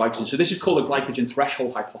reducing glycogen. So this is called a glycogen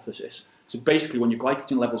threshold hypothesis. So basically when your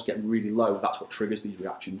glycogen levels get really low, that's what triggers these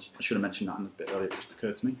reactions. I should have mentioned that in a bit earlier, it just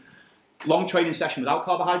occurred to me. Long training session without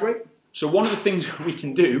carbohydrate. So one of the things we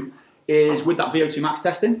can do is with that VO2 max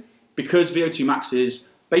testing, because VO2 max is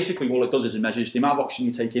basically all it does is it measures the amount of oxygen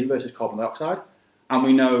you take in versus carbon dioxide. And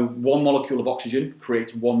we know 1 molecule of oxygen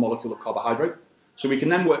creates 1 molecule of carbohydrate. So we can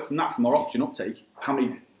then work from that, from our oxygen uptake, how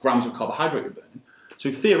many grams of carbohydrate we're burning. So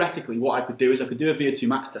theoretically, what I could do is I could do a VO2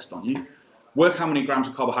 max test on you, work how many grams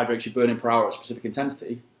of carbohydrates you're burning per hour at a specific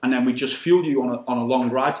intensity, and then we just fuel you on a long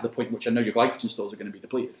ride to the point in which I know your glycogen stores are going to be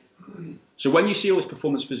depleted. So when you see all this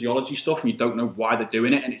performance physiology stuff and you don't know why they're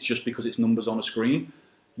doing it and it's just because it's numbers on a screen,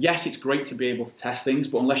 yes, it's great to be able to test things,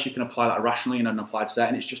 but unless you can apply that rationally in an applied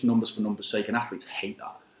setting, it's just numbers for numbers' sake, and athletes hate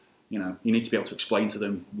that. You know, you need to be able to explain to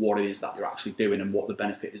them what it is that you're actually doing and what the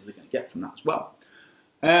benefit is they're going to get from that as well.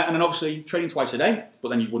 And then obviously training twice a day, but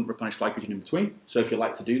then you wouldn't replenish glycogen in between. So if you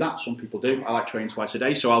like to do that, some people do. I like training twice a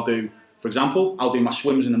day. So I'll do, for example, I'll do my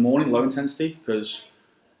swims in the morning, low intensity, because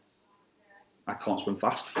I can't swim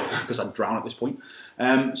fast because I'd drown at this point.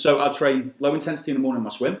 So I'll train low intensity in the morning,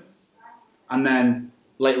 my swim. And then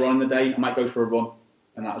later on in the day, I might go for a run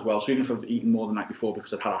and that as well. So even if I've eaten more the night before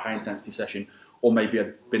because I'd had a high intensity session, or maybe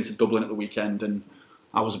I'd been to Dublin at the weekend and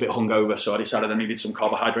I was a bit hungover, so I decided I needed some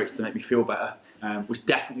carbohydrates to make me feel better, which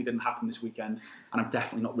definitely didn't happen this weekend, and I'm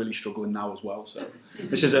definitely not really struggling now as well. So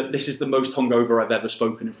this is the most hungover I've ever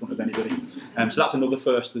spoken in front of anybody. So that's another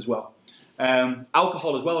first as well.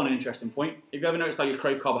 Alcohol as well, on an interesting point. Have you ever noticed that you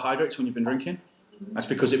crave carbohydrates when you've been drinking? That's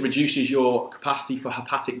because it reduces your capacity for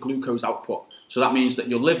hepatic glucose output. So that means that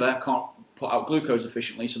your liver can't put out glucose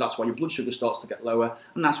efficiently, so that's why your blood sugar starts to get lower,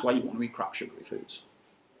 and that's why you want to eat crap sugary foods.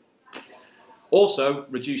 Also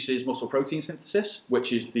reduces muscle protein synthesis,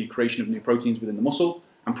 which is the creation of new proteins within the muscle,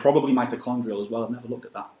 and probably mitochondrial as well. I've never looked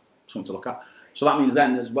at that. Something to look at. So that means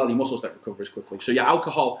then as well your muscles don't recover as quickly. So yeah,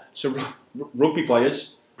 alcohol. So rugby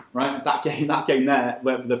players, right? That game there,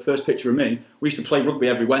 where the first picture of me, we used to play rugby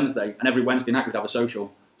every Wednesday, and every Wednesday night we'd have a social.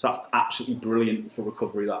 So that's absolutely brilliant for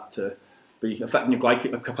recovery. That to be affecting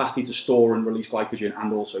your capacity to store and release glycogen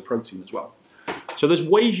and also protein as well. So there's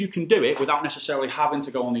ways you can do it without necessarily having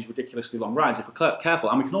to go on these ridiculously long rides if we're careful.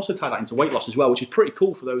 And we can also tie that into weight loss as well, which is pretty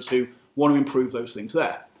cool for those who want to improve those things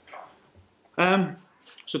there.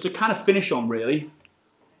 So to kind of finish on really,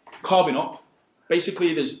 carbing up.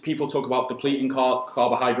 Basically, there's people talk about depleting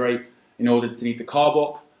carbohydrate in order to need to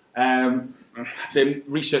carb up. The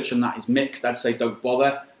research on that is mixed. I'd say don't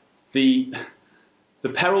bother. The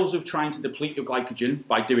perils of trying to deplete your glycogen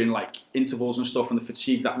by doing like intervals and stuff and the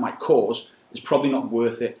fatigue that might cause is probably not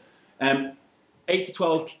worth it. 8 to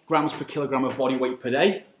 12 grams per kilogram of body weight per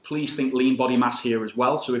day. Please think lean body mass here as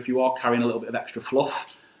well. So if you are carrying a little bit of extra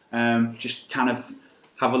fluff, just kind of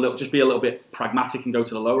just be a little bit pragmatic and go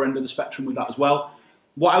to the lower end of the spectrum with that as well.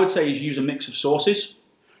 What I would say is use a mix of sources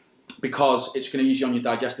because it's going to use you on your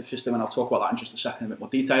digestive system, and I'll talk about that in just a second in a bit more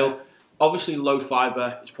detail. Obviously, low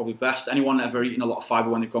fibre is probably best. Anyone ever eaten a lot of fibre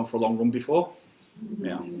when they've gone for a long run before?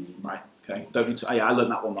 Yeah, right, okay. Don't need to, yeah, I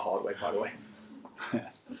learned that one the hard way, by the way.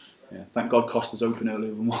 Yeah, thank God Costa's open early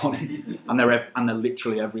in the morning, and they're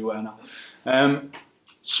literally everywhere now.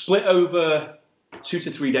 Split over 2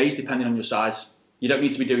 to 3 days, depending on your size. You don't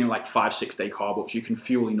need to be doing like 5-6 day carb ups. You can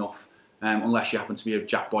fuel enough, unless you happen to be a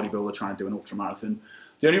jack bodybuilder trying to do an ultra marathon.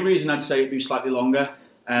 The only reason I'd say it'd be slightly longer,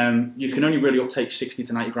 you can only really uptake 60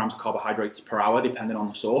 to 90 grams of carbohydrates per hour, depending on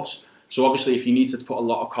the source. So obviously, if you need to put a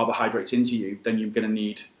lot of carbohydrates into you, then you're going to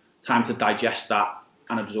need time to digest that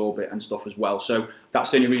and absorb it and stuff as well. So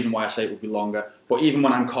that's the only reason why I say it would be longer. But even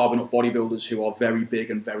when I'm carving up bodybuilders who are very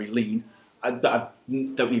big and very lean, I don't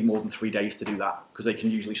need more than 3 days to do that because they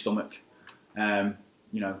can usually stomach,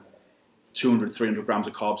 200, 300 grams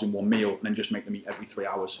of carbs in one meal, and then just make them eat every 3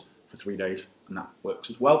 hours for 3 days, and that works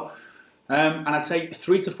as well. And I'd say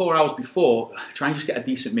 3 to 4 hours before, try and just get a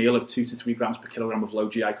decent meal of 2 to 3 grams per kilogram of low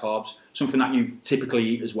GI carbs, something that you typically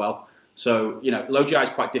eat as well. So, you know, low GI is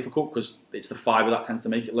quite difficult because it's the fibre that tends to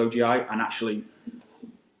make it low GI, and actually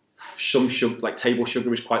some sugar, like table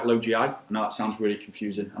sugar, is quite low GI. I know that sounds really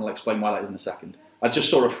confusing, and I'll explain why that is in a second. I just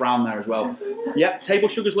saw a frown there as well. Yep, table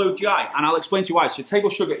sugar is low GI, and I'll explain to you why. So table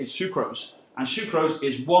sugar is sucrose, and sucrose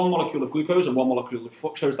is one molecule of glucose and one molecule of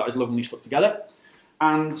fructose that is lovingly stuck together.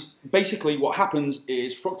 And basically what happens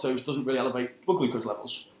is fructose doesn't really elevate blood glucose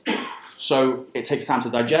levels. So it takes time to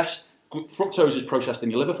digest. Fructose is processed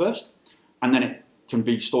in your liver first, and then it can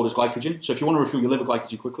be stored as glycogen. So if you want to refuel your liver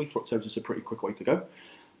glycogen quickly, fructose is a pretty quick way to go.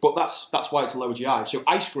 But that's why it's a lower GI. So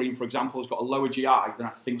ice cream, for example, has got a lower GI than I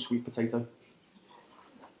think sweet potato.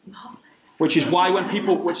 Which is why when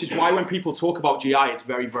people talk about GI, it's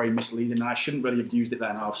very, very misleading, and I shouldn't really have used it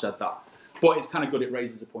there now I've said that. But it's kind of good, it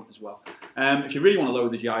raises a point as well. If you really want to lower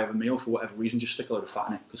the GI of a meal for whatever reason, just stick a load of fat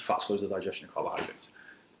in it, because fat slows the digestion of carbohydrates.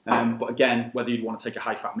 But again, whether you'd want to take a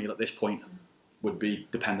high-fat meal at this point would be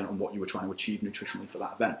dependent on what you were trying to achieve nutritionally for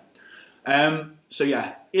that event. So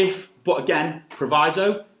yeah, but again,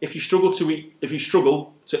 proviso, if you struggle to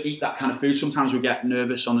eat that kind of food, sometimes we get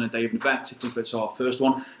nervous on a day of an event, particularly if it's our first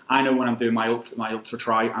one. I know when I'm doing my ultra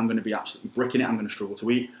try, I'm going to be absolutely bricking it, I'm going to struggle to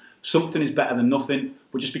eat. Something is better than nothing,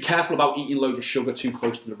 but just be careful about eating loads of sugar too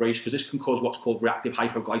close to the race, because this can cause what's called reactive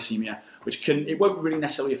hypoglycemia, it won't really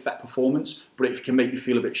necessarily affect performance, but it can make you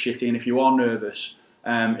feel a bit shitty, and if you are nervous,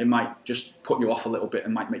 it might just put you off a little bit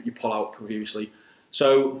and might make you pull out previously.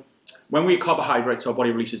 So when we eat carbohydrates, our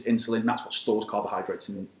body releases insulin. That's what stores carbohydrates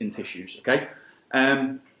in tissues, okay?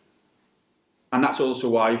 And that's also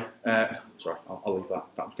why, sorry, I'll leave that.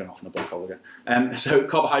 That was going off in a black hole again. So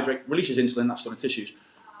carbohydrate releases insulin, that's stored in tissues.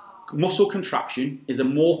 Muscle contraction is a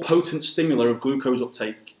more potent stimulator of glucose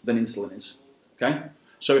uptake than insulin is, okay?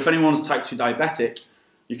 So if anyone's type 2 diabetic,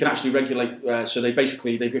 you can actually regulate, so they've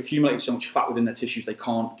accumulated so much fat within their tissues they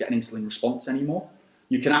can't get an insulin response anymore.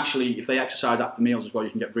 You can actually, if they exercise after meals as well, you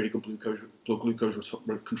can get really good blood glucose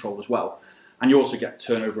control as well. And you also get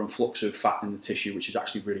turnover and flux of fat in the tissue, which is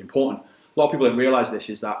actually really important. A lot of people don't realise this,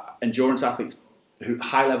 is that endurance athletes,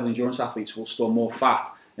 high-level endurance athletes, will store more fat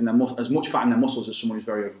in their as much fat in their muscles as someone who's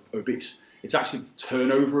very obese. It's actually the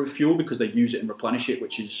turnover of fuel, because they use it and replenish it,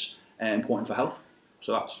 which is important for health.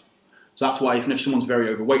 So that's why even if someone's very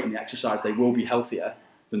overweight and they exercise, they will be healthier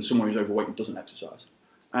than someone who's overweight and doesn't exercise.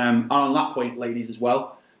 And on that point, ladies as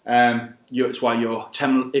well, it's why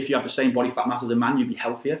if you have the same body fat mass as a man, you'd be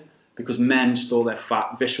healthier, because men store their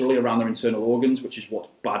fat viscerally around their internal organs, which is what's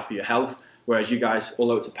bad for your health, whereas you guys,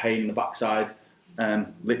 although it's a pain in the backside,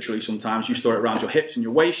 literally sometimes, you store it around your hips and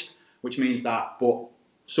your waist, which means that, but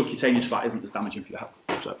subcutaneous fat isn't as damaging for your health.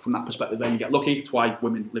 So from that perspective, then you get lucky. It's why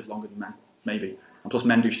women live longer than men, maybe. And plus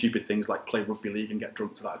men do stupid things like play rugby league and get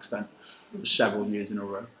drunk to that extent for several years in a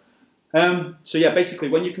row. So yeah, basically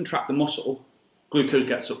when you contract the muscle, glucose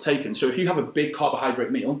gets uptaken. So if you have a big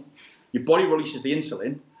carbohydrate meal, your body releases the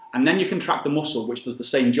insulin, and then you contract the muscle, which does the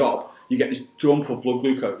same job, you get this dump of blood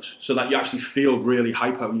glucose, so that you actually feel really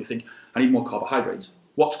hypo and you think, I need more carbohydrates.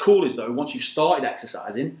 What's cool is though, once you've started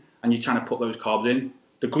exercising and you're trying to put those carbs in,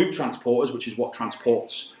 the GLUT transporters, which is what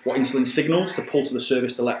transports what insulin signals to pull to the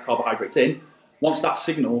surface to let carbohydrates in, once that's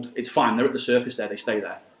signaled, it's fine, they're at the surface there, they stay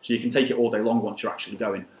there. So you can take it all day long once you're actually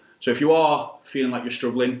going. So if you are feeling like you're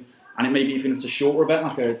struggling, and it may be even if it's a shorter event,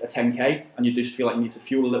 like a 10K, and you just feel like you need to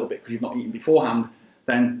fuel a little bit because you've not eaten beforehand,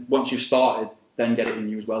 then once you've started, then get it in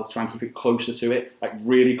you as well. Try and keep it closer to it, like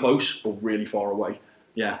really close or really far away.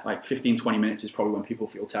 Yeah, like 15, 20 minutes is probably when people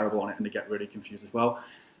feel terrible on it and they get really confused as well.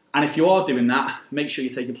 And if you are doing that, make sure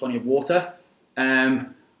you're taking plenty of water. I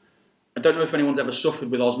don't know if anyone's ever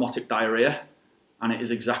suffered with osmotic diarrhea, and it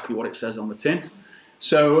is exactly what it says on the tin.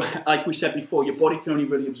 So, like we said before, your body can only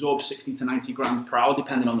really absorb 60 to 90 grams per hour,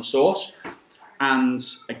 depending on the source. And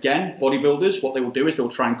again, bodybuilders, what they will do is they'll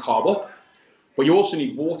try and carb up. But you also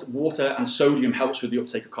need water. Water and sodium helps with the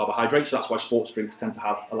uptake of carbohydrates, so that's why sports drinks tend to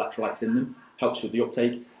have electrolytes in them, helps with the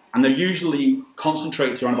uptake. And they're usually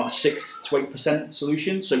concentrated to around about 6 to 8%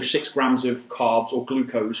 solution, so 6 grams of carbs or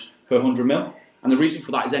glucose per 100 ml. And the reason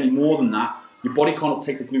for that is any more than that, your body can't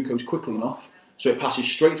uptake the glucose quickly enough, so it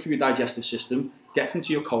passes straight through your digestive system, gets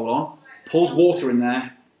into your colon, pulls water in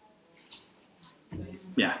there.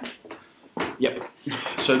 Yeah. Yep.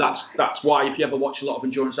 So that's why if you ever watch a lot of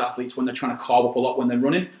endurance athletes when they're trying to carb up a lot when they're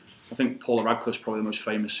running, I think Paula Radcliffe's probably the most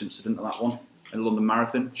famous incident of that one in the London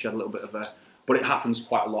Marathon. She had a little bit of a, but it happens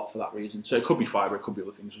quite a lot for that reason. So it could be fibre, it could be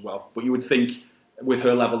other things as well. But you would think with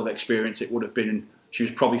her level of experience, it would have been She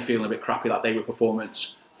was probably feeling a bit crappy that day with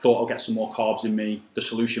performance, thought I'll get some more carbs in me. The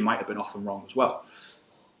solution might have been often wrong as well.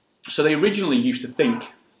 So they originally used to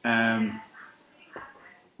think,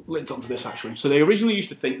 linked onto this actually, so they originally used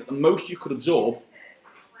to think that the most you could absorb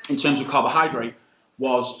in terms of carbohydrate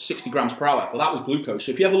was 60 grams per hour. Well, that was glucose.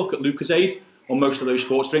 So if you ever look at Lucozade or most of those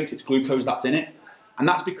sports drinks, it's glucose that's in it. And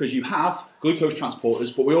that's because you have glucose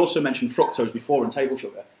transporters, but we also mentioned fructose before and table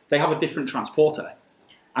sugar. They have a different transporter.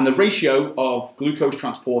 And the ratio of glucose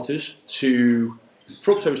transporters to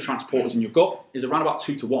fructose transporters in your gut is around about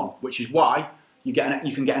 2 to 1, which is why you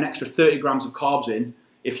can get an extra 30 grams of carbs in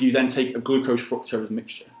if you then take a glucose-fructose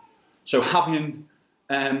mixture. So having,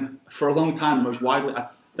 for a long time, the most widely, I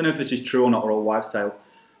don't know if this is true or not, or all wives' tale,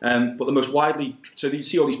 but the most widely, so you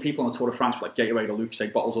see all these people on the Tour de France with like Gatorade or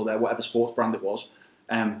Lucozade bottles or whatever sports brand it was,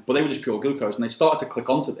 but they were just pure glucose, and they started to click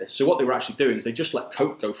onto this. So what they were actually doing is they just let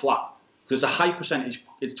Coke go flat. Because it's a high percentage,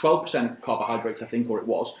 it's 12% carbohydrates, I think, or it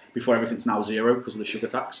was, before everything's now 0 because of the sugar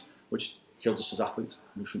tax, which kills us as athletes.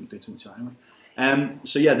 We shouldn't do too much anyway.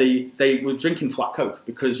 So yeah, they were drinking flat Coke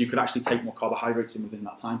because you could actually take more carbohydrates in within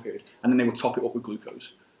that time period, and then they would top it up with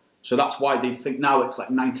glucose. So that's why they think now it's like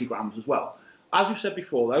 90 grams as well. As we've said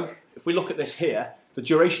before though, if we look at this here, the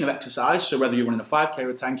duration of exercise, so whether you're running a 5K or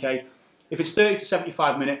a 10K, if it's 30 to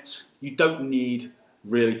 75 minutes, you don't need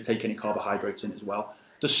really to take any carbohydrates in as well.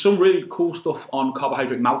 There's some really cool stuff on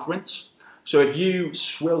carbohydrate mouth rinse. So if you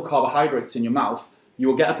swill carbohydrates in your mouth, you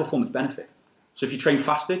will get a performance benefit. So if you train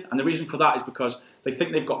fasted, and the reason for that is because they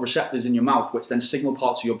think they've got receptors in your mouth which then signal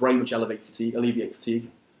parts of your brain which alleviate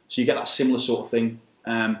fatigue. So you get that similar sort of thing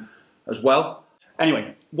as well.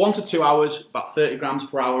 Anyway, 1 to 2 hours, about 30 grams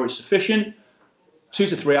per hour is sufficient. 2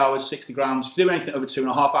 to 3 hours, 60 grams. If you do anything over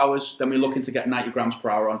 2.5 hours, then we're looking to get 90 grams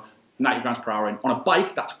per hour on. 90 grams per hour in. On a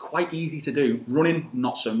bike, that's quite easy to do. Running,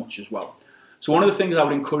 not so much as well. So one of the things I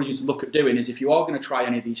would encourage you to look at doing is if you are going to try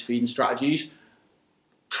any of these feeding strategies,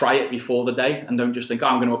 try it before the day and don't just think, oh,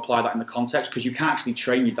 I'm going to apply that in the context, because you can actually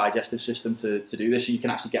train your digestive system to do this, so you can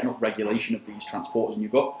actually get an upregulation of these transporters in your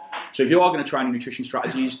gut. So if you are going to try any nutrition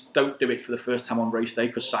strategies, don't do it for the first time on race day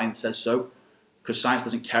because science says so, because science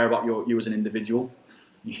doesn't care about you as an individual.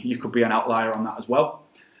 You could be an outlier on that as well.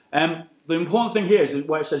 The important thing here is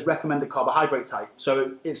where it says recommended carbohydrate type.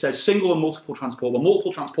 So it says single and multiple transport. Well,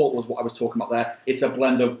 multiple transport was what I was talking about there. It's a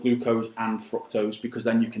blend of glucose and fructose because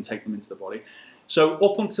then you can take them into the body. So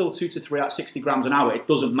up until 2 to 3 at 60 grams an hour, it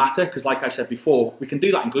doesn't matter because like I said before, we can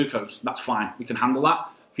do that in glucose. That's fine. We can handle that.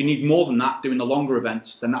 If you need more than that, doing the longer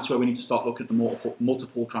events, then that's where we need to start looking at the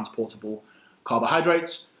multiple transportable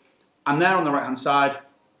carbohydrates. And there on the right-hand side,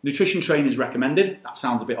 nutrition training is recommended. That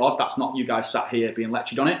sounds a bit odd. That's not you guys sat here being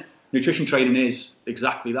lectured on it. Nutrition training is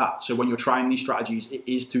exactly that. So when you're trying these strategies, it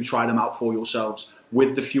is to try them out for yourselves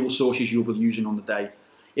with the fuel sources you'll be using on the day.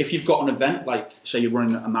 If you've got an event, like say you're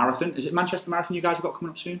running a marathon, is it Manchester Marathon you guys have got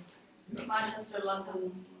coming up soon? Manchester,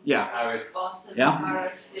 London, Yeah. Boston, Yeah.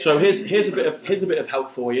 Paris. So here's a bit of help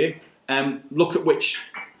for you. Look at which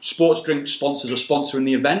sports drink sponsors are sponsoring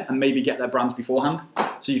the event and maybe get their brands beforehand,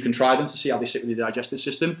 so you can try them to see how they sit with your digestive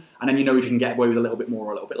system, and then you know if you can get away with a little bit more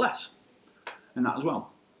or a little bit less, and that as well.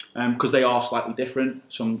 Because they are slightly different.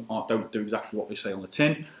 Some don't do exactly what they say on the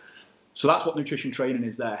tin. So that's what nutrition training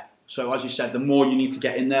is there. So as you said, the more you need to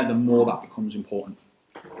get in there, the more that becomes important.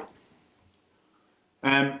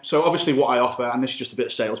 So obviously what I offer, and this is just a bit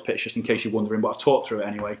of sales pitch just in case you're wondering, but I've talked through it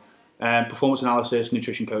anyway. Performance analysis,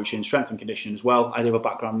 nutrition coaching, strength and conditioning as well. I do have a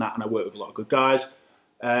background in that and I work with a lot of good guys.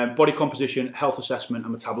 Body composition, health assessment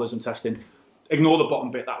and metabolism testing. Ignore the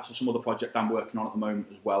bottom bit, that's some other project I'm working on at the moment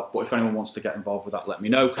as well. But if anyone wants to get involved with that, let me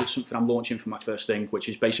know, because it's something I'm launching for my first thing, which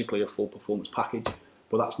is basically a full performance package,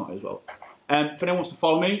 but that's not it as well. If anyone wants to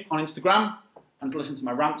follow me on Instagram and to listen to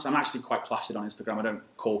my rants, I'm actually quite placid on Instagram. I don't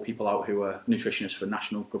call people out who are nutritionists for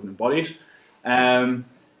national governing bodies.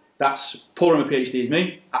 That's Paul Rimmer PhD is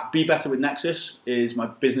me. Be Better with Nexus is my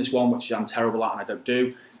business one, which I'm terrible at and I don't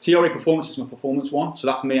do. TRA Performance is my performance one, so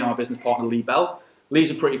that's me and my business partner Lee Bell. Lee's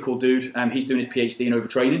a pretty cool dude. He's doing his PhD in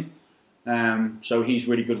overtraining. So he's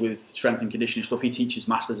really good with strength and conditioning stuff. He teaches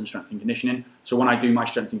masters in strength and conditioning. So when I do my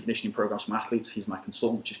strength and conditioning programs for my athletes, he's my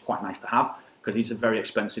consultant, which is quite nice to have because he's a very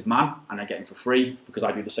expensive man and I get him for free because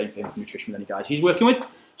I do the same thing for nutrition with any guys he's working with.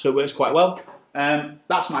 So it works quite well.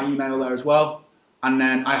 That's my email there as well. And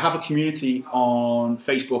then I have a community on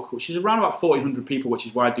Facebook, which is around about 1,400 people, which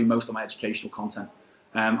is where I do most of my educational content.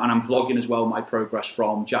 And I'm vlogging as well my progress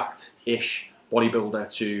from jacked-ish bodybuilder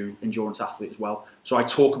to endurance athlete as well. So I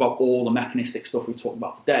talk about all the mechanistic stuff we've talked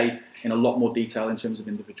about today in a lot more detail in terms of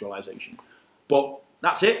individualization. But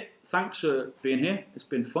that's it. Thanks for being here. It's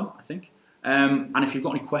been fun, I think. And if you've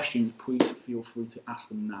got any questions, please feel free to ask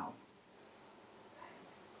them now.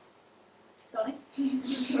 Tony?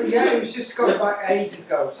 Well, yeah, it was just going back ages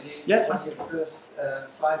ago. So Yeah, one of your first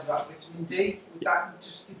slides about vitamin D. Would that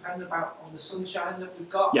just depend on the sunshine that we've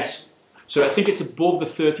got? Yes. So I think it's above the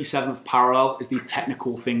 37th parallel is the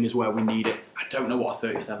technical thing is where we need it. I don't know what a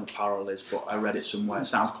 37th parallel is, but I read it somewhere. It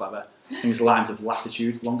sounds clever. I think it's lines of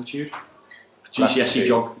latitude, longitude.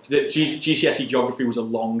 GCSE geography was a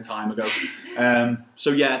long time ago.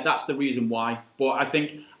 So yeah, that's the reason why. But I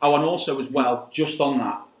think, and also as well, just on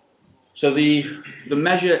that. So the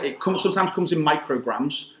measure, sometimes comes in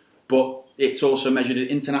micrograms, but it's also measured in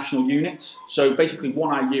international units. So basically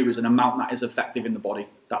 1 IU is an amount that is effective in the body.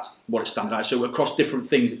 That's what it's standardised. So across different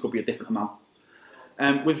things, it could be a different amount.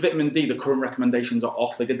 With vitamin D, the current recommendations are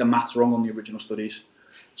off. They did the maths wrong on the original studies.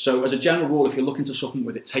 So as a general rule, if you're looking to supplement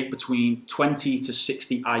with it, take between 20 to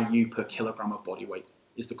 60 IU per kilogram of body weight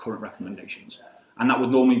is the current recommendations. And that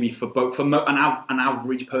would normally be for an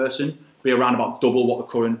average person, be around about double what the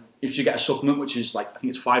current, if you get a supplement, which is like, I think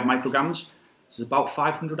it's 5 micrograms, it's about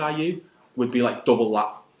 500 IU, would be like double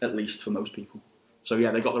that at least for most people. So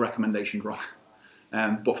yeah, they got the recommendations wrong.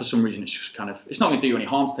 But for some reason, it's just kind of, it's not going to do you any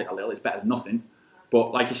harm to take a little, it's better than nothing.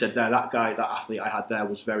 But like you said there, that athlete I had there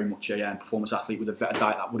was very much a performance athlete with a diet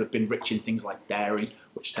that would have been rich in things like dairy,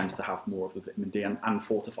 which tends to have more of the vitamin D, and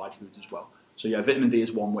fortified foods as well. So yeah, vitamin D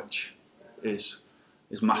is one which is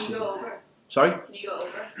massive. Can you go over? Sorry? Can you go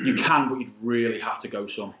over? You can, but you'd really have to go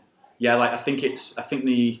some. Yeah, like it's like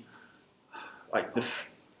the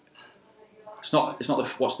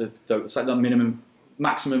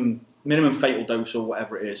minimum fatal dose or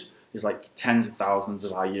whatever it is like tens of thousands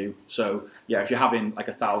of IU. So yeah, if you're having like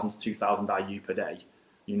 1,000 to 2,000 IU per day,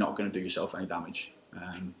 you're not going to do yourself any damage.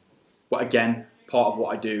 But again, part of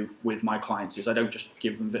what I do with my clients is I don't just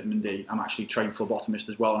give them vitamin D. I'm actually trained phlebotomist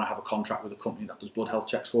as well, and I have a contract with a company that does blood health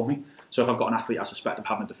checks for me. So if I've got an athlete I suspect of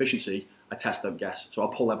having a deficiency, I test, don't guess. So I'll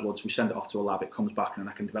pull their bloods, we send it off to a lab, it comes back, and then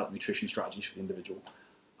I can develop nutrition strategies for the individual.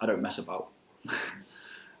 I don't mess about.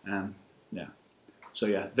 Yeah. So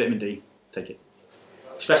yeah, vitamin D, take it.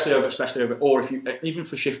 Especially over, or if you, even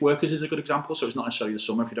for shift workers is a good example. So it's not necessarily the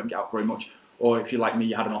summer if you don't get out very much, or if you're like me,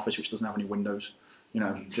 you had an office which doesn't have any windows. You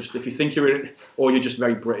know, just if you think you're in it, or you're just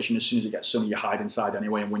very British, and as soon as it gets sunny, you hide inside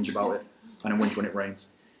anyway and whinge about it, and then whinge when it rains.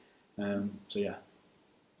 So yeah.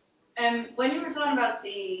 When you were talking about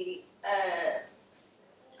the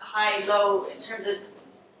high-low in terms of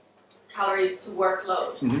calories to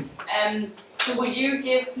workload, so would you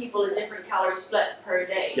give people a different calorie split per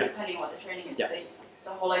day depending on what the training is? The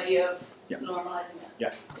whole idea of normalising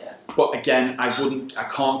it. Yeah. But again, I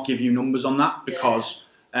can't give you numbers on that because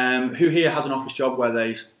who here has an office job where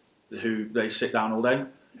they sit down all day?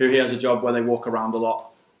 Who here has a job where they walk around a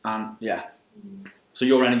lot? And so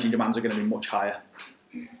your energy demands are going to be much higher.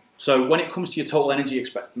 So when it comes to your total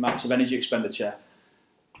amounts of energy expenditure,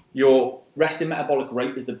 your resting metabolic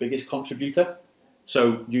rate is the biggest contributor.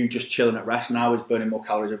 So you just chilling at rest now is burning more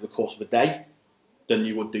calories over the course of a day than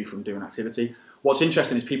you would do from doing activity. What's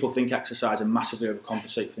interesting is people think exercise and massively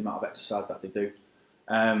overcompensate for the amount of exercise that they do.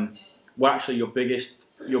 Well, actually, your biggest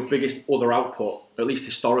other output, at least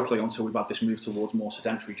historically, until we've had this move towards more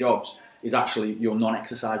sedentary jobs, is actually your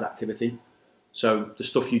non-exercise activity. So the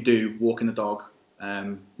stuff you do, walking the dog,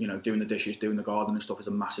 doing the dishes, doing the garden and stuff, is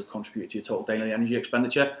a massive contributor to your total daily energy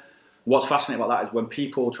expenditure. What's fascinating about that is when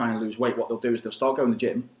people try and lose weight, what they'll do is they'll start going to the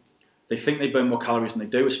gym. They think they burn more calories than they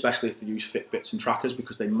do, especially if they use Fitbits and trackers,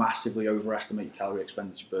 because they massively overestimate your calorie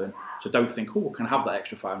expenditure burn. So don't think, oh, can I have that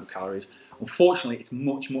extra 500 calories? Unfortunately, it's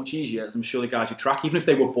much, much easier, as I'm sure the guys who track, even if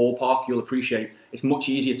they were ballpark, you'll appreciate it's much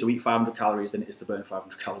easier to eat 500 calories than it is to burn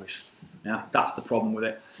 500 calories. Yeah, that's the problem with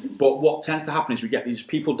it. But what tends to happen is we get these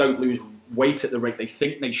people don't lose weight at the rate they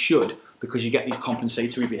think they should because you get these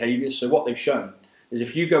compensatory behaviours. So what they've shown is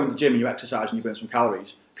if you go in the gym and you exercise and you burn some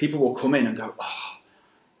calories, people will come in and go, oh,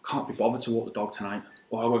 can't be bothered to walk the dog tonight,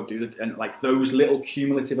 or I won't do it. And like those little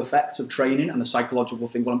cumulative effects of training and the psychological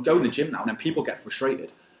thing, well, I'm going to the gym now, and then people get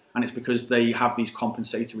frustrated. And it's because they have these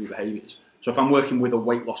compensatory behaviours. So if I'm working with a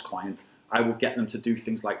weight loss client, I will get them to do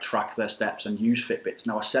things like track their steps and use Fitbits.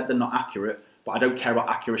 Now, I said they're not accurate, but I don't care about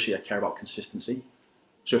accuracy, I care about consistency.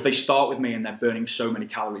 So if they start with me and they're burning so many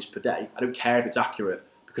calories per day, I don't care if it's accurate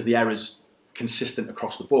because the error's consistent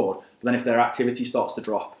across the board. But then if their activity starts to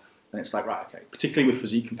drop, then it's like, right, okay. Particularly with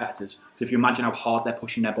physique competitors. So if you imagine how hard they're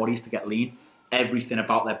pushing their bodies to get lean, everything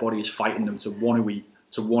about their body is fighting them to want to eat,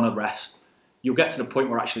 to want to rest. You'll get to the point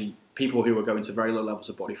where actually people who are going to very low levels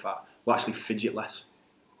of body fat will actually fidget less.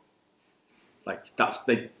 Like that's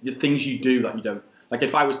the things you do that you don't. Like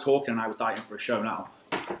if I was talking and I was dieting for a show now,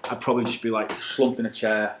 I'd probably just be like slumped in a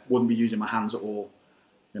chair, wouldn't be using my hands at all,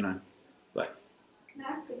 Like. Can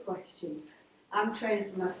I ask a question? I'm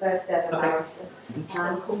training for my first ever marathon, and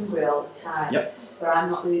I'm hungry all the time, but I'm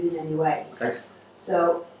not losing any weight. Okay.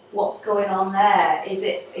 So what's going on there?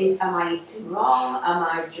 Am I eating wrong? Am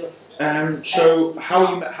I just so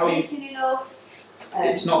how taking enough?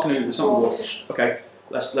 It's not going to work. Okay,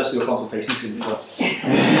 let's do a consultation soon.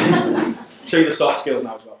 Show you the soft skills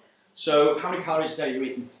now as well. So how many calories a day are you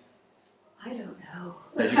eating? I don't know.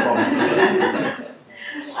 There's your problem.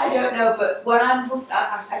 I don't know, but when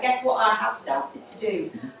I guess what I have started to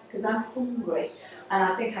do, because I'm hungry, and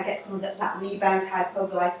I think I get some of that rebound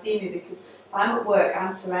hypoglycemia, because if I'm at work,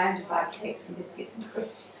 I'm surrounded by cakes and biscuits and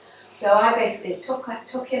crisps. So I basically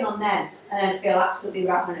tuck in on them and then feel absolutely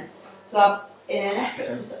ravenous. So in an effort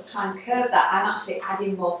to sort of try and curb that, I'm actually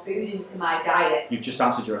adding more food into my diet. You've just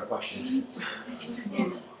answered your own question.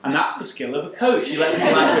 And that's the skill of a coach. You let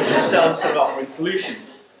people answer for themselves instead of offering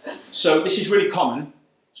solutions. So this is really common.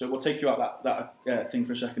 So we'll take you out that thing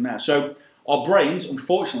for a second there. So our brains,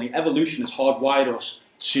 unfortunately, evolution has hardwired us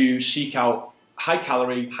to seek out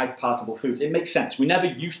high-calorie, high-palatable foods. It makes sense. We never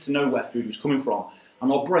used to know where food was coming from.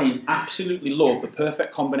 And our brains absolutely love the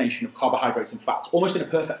perfect combination of carbohydrates and fats, almost in a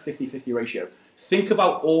perfect 50-50 ratio. Think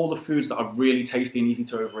about all the foods that are really tasty and easy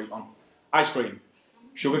to overeat on. Ice cream.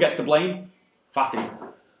 Sugar gets the blame, fatty.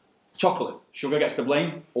 Chocolate. Sugar gets the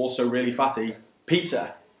blame, also really fatty.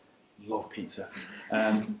 Pizza. Love pizza.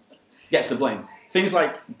 Gets the blame. Things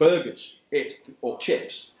like burgers or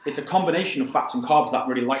chips. It's a combination of fats and carbs that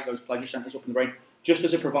really light those pleasure centers up in the brain. Just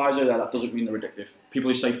as a proviso there, that doesn't mean they're addictive. People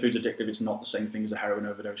who say food's addictive, it's not the same thing as a heroin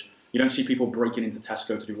overdose. You don't see people breaking into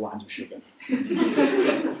Tesco to do lines of sugar.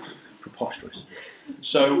 Preposterous.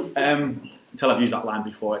 So, until I've used that line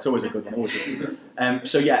before, it's always a good one, always good.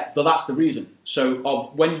 So yeah, but that's the reason.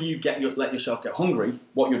 So when you let yourself get hungry,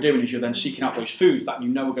 what you're doing is you're then seeking out those foods that you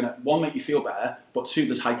know are going to, one, make you feel better, but two,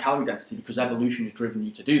 there's high calorie density because evolution has driven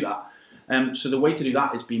you to do that. So the way to do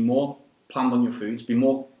that is be more planned on your foods, be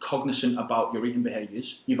more cognizant about your eating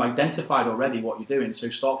behaviours. You've identified already what you're doing, so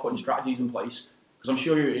start putting strategies in place, because I'm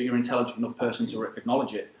sure you're an intelligent enough person to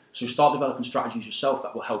acknowledge it. So start developing strategies yourself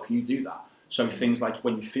that will help you do that. So things like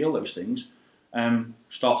when you feel those things,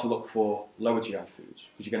 start to look for lower GI foods,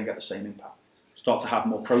 because you're going to get the same impact. Start to have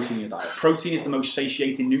more protein in your diet. Protein is the most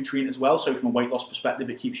satiating nutrient as well, so from a weight loss perspective,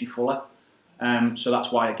 it keeps you fuller. So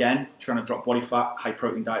that's why, again, trying to drop body fat, high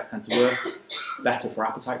protein diets tend to work. Better for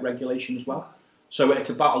appetite regulation as well. So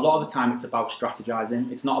it's about, a lot of the time, it's about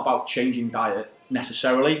strategizing. It's not about changing diet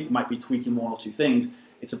necessarily. It might be tweaking one or two things.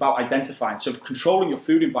 It's about identifying. So controlling your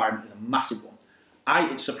food environment is a massive one.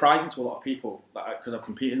 It's surprising to a lot of people, because I've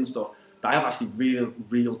competed and stuff, that I have actually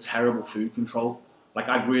real terrible food control. Like,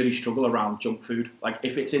 I really struggle around junk food. Like,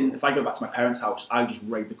 if I go back to my parents' house, I just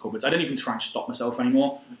raid the cupboards. I don't even try and stop myself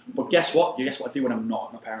anymore. But guess what? Guess what I do when I'm not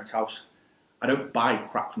at my parents' house? I don't buy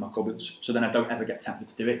crap from my cupboards, so then I don't ever get tempted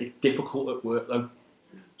to do it. It's difficult at work, though.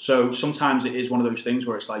 So sometimes it is one of those things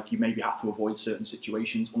where it's like you maybe have to avoid certain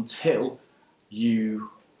situations until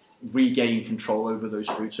you regain control over those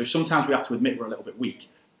foods. So sometimes we have to admit we're a little bit weak.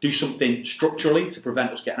 Do something structurally to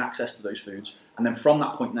prevent us getting access to those foods. And then from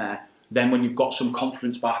that point there, then when you've got some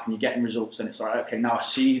confidence back and you're getting results, then it's like, okay, now I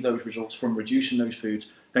see those results from reducing those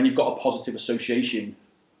foods. Then you've got a positive association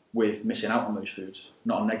with missing out on those foods,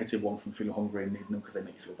 not a negative one from feeling hungry and needing them because they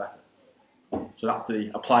make you feel better. So that's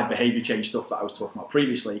the applied behaviour change stuff that I was talking about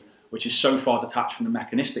previously, which is so far detached from the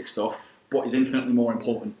mechanistic stuff, but is infinitely more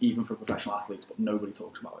important even for professional athletes, but nobody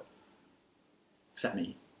talks about it, except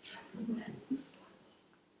me.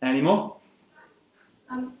 Any more?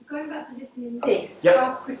 Going back to vitamin D,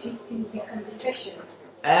 how quickly can you become deficient?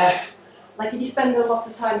 Like if you spend a lot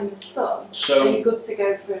of time in the sun, are you good to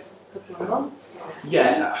go for a couple of months? Or?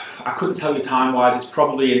 Yeah, I couldn't tell you time-wise. It's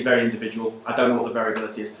probably very individual. I don't know what the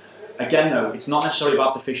variability is. Again, though, it's not necessarily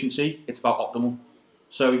about deficiency. It's about optimal.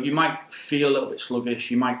 So you might feel a little bit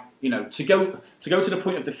sluggish. You might, to go to the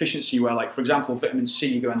point of deficiency where, like, for example, vitamin C,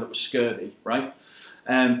 you're going to end up with scurvy, right?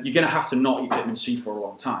 You're going to have to not eat vitamin C for a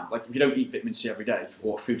long time. Like, if you don't eat vitamin C every day,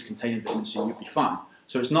 or foods containing vitamin C, you'll be fine.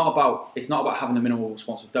 So it's not about having a minimal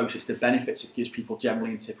responsive dose. It's the benefits it gives people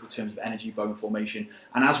generally in terms of energy, bone formation.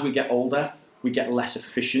 And as we get older, we get less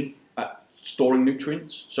efficient at storing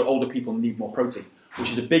nutrients. So older people need more protein,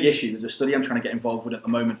 which is a big issue. There's a study I'm trying to get involved with at the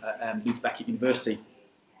moment at Leeds University,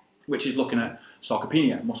 which is looking at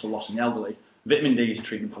sarcopenia, muscle loss in the elderly. Vitamin D is a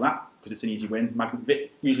treatment for that because it's an easy win.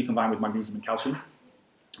 Usually combined with magnesium and calcium.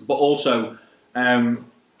 But also,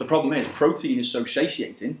 the problem is protein is so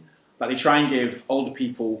satiating that they try and give older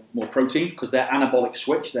people more protein because their anabolic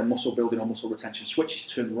switch, their muscle building or muscle retention switch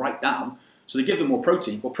is turned right down. So they give them more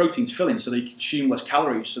protein, but protein's filling, so they consume less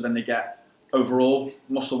calories, so then they get overall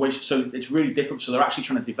muscle waste. So it's really different. So they're actually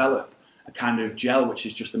trying to develop kind of gel which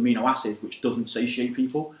is just amino acid, which doesn't satiate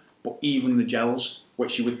people. But even the gels,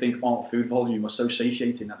 which you would think aren't food volume, are so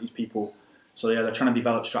satiating that these people. So yeah, they're trying to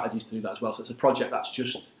develop strategies to do that as well. So it's a project that's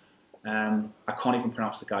just. I can't even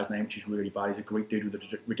pronounce the guy's name, which is really bad. He's a Greek dude with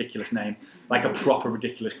a ridiculous name, like a proper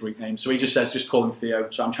ridiculous Greek name. So he just says, just call him Theo.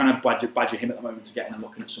 So I'm trying to badger him at the moment to get in and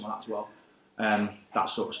looking at some of that as well. That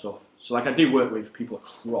sort of stuff. So like I do work with people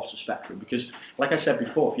across the spectrum because, like I said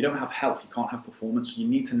before, if you don't have health, you can't have performance. You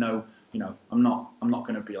need to know, you know, I'm not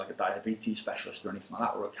going to be like a diabetes specialist or anything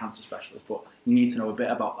like that, or a cancer specialist, but you need to know a bit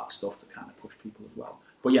about that stuff to kind of push people as well.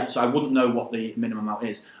 But yeah, so I wouldn't know what the minimum amount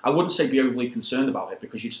is. I wouldn't say be overly concerned about it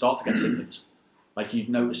because you'd start to get symptoms. Like you'd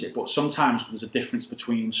notice it. But sometimes there's a difference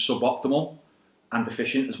between suboptimal and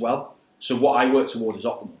deficient as well. So what I work toward is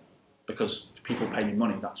optimal because people pay me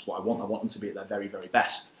money. That's what I want. I want them to be at their very, very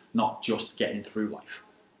best, not just getting through life.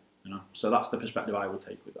 You know. So that's the perspective I would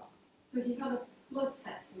take with that. So if you've had a blood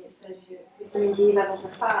test and it says your vitamin D levels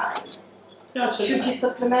are 5, yeah, should you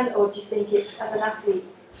supplement, or do you think it's, as an athlete,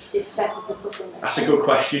 it's better to supplement? That's a good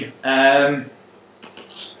question.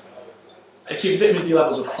 If your vitamin D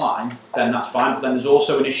levels are fine, then that's fine. But then there's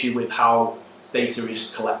also an issue with how data is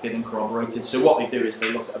collected and corroborated. So what they do is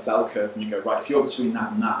they look at a bell curve and you go, right, if you're between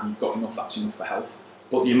that and that and you've got enough, that's enough for health.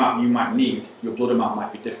 But the amount you might need, your blood amount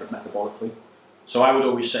might be different metabolically. So I would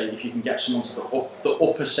always say if you can get someone to the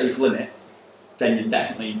upper safe limit, then you're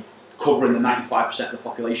definitely covering the 95% of the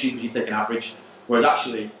population because you take an average. Whereas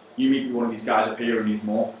actually, you meet one of these guys up here who needs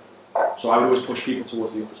more. So I would always push people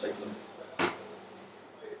towards the upper safe limit.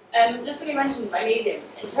 Just when you mentioned magnesium,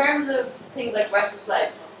 in terms of things like restless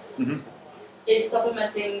legs, is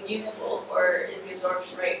supplementing useful or is the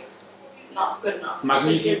absorption rate not good enough?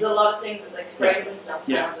 Magnesium. There's a lot of things with like sprays and stuff.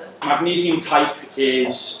 Yeah. Magnesium type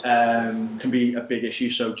is can be a big issue.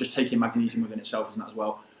 So just taking magnesium within itself isn't that as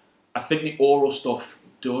well. I think the oral stuff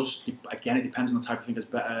does. Again, it depends on the type of thing.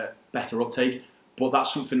 There's better uptake. But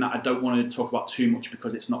that's something that I don't want to talk about too much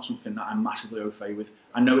because it's not something that I'm massively au fait with.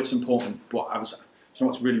 I know it's important, but so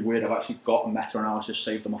what's really weird, I've actually got a meta-analysis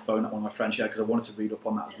saved on my phone that one of my friends shared because I wanted to read up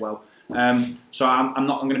on that as well. So I'm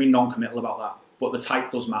going to be non-committal about that, but the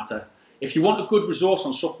type does matter. If you want a good resource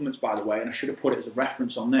on supplements, by the way, and I should have put it as a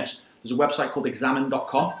reference on this, there's a website called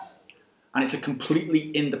examine.com, and it's a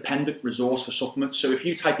completely independent resource for supplements. So if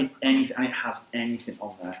you type in anything, and it has anything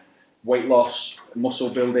on there, weight loss, muscle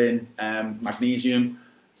building, magnesium,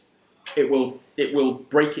 it will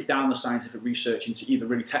break it down the scientific research into either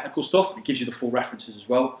really technical stuff, it gives you the full references as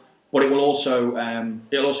well, but it'll also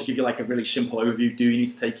give you like a really simple overview. Do you need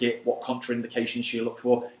to take it? What contraindications should you look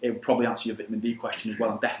for? It will probably answer your vitamin D question as well,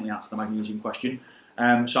 and definitely answer the magnesium question.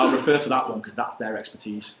 So I'll refer to that one because that's their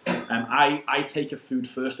expertise. I take a food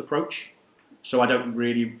first approach. So I don't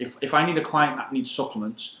really, if I need a client that needs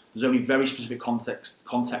supplements, there's only very specific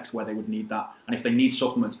context where they would need that. And if they need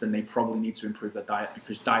supplements, then they probably need to improve their diet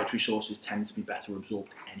because dietary sources tend to be better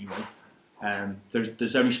absorbed anyway.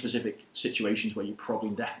 There's only specific situations where you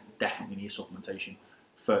probably definitely need supplementation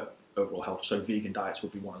for overall health. So vegan diets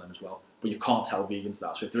would be one of them as well. But you can't tell vegans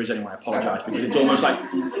that. So if there is anyone, I apologise because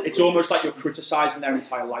it's almost like you're criticising their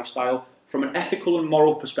entire lifestyle. From an ethical and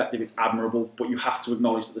moral perspective, it's admirable, but you have to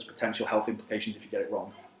acknowledge that there's potential health implications if you get it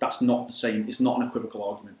wrong. That's not the same. It's not an equivocal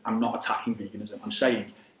argument. I'm not attacking veganism. I'm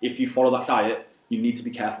saying if you follow that diet, you need to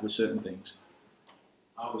be careful with certain things.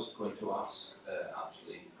 I was going to ask,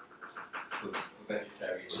 actually, for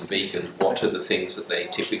vegetarians and vegans, what are the things that they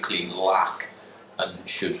typically lack and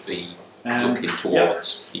should be looking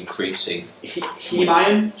towards increasing? Heme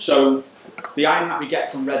iron. So the iron that we get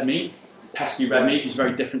from red meat, pesky red meat, is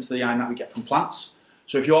very different to the iron that we get from plants.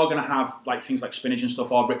 So if you are going to have like things like spinach and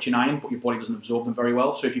stuff are rich in iron, but your body doesn't absorb them very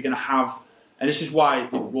well. So if you're going to have, and this is why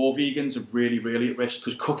raw vegans are really, really at risk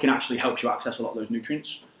because cooking actually helps you access a lot of those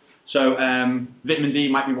nutrients. So vitamin D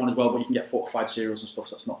might be one as well, but you can get fortified cereals and stuff,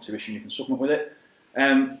 so that's not too issue. You can supplement with it.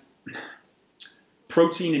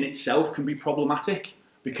 Protein in itself can be problematic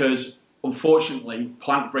because unfortunately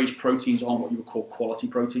plant-based proteins aren't what you would call quality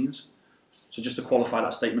proteins. So just to qualify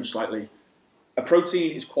that statement slightly, a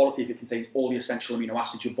protein is quality if it contains all the essential amino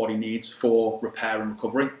acids your body needs for repair and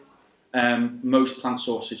recovery. Most plant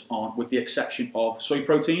sources aren't, with the exception of soy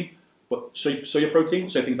protein, but soya protein,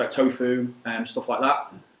 so things like tofu, stuff like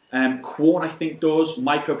that. Corn, I think, does.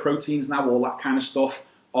 Mycoproteins now, all that kind of stuff,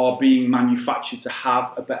 are being manufactured to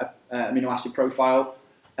have a better amino acid profile.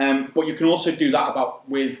 But you can also do that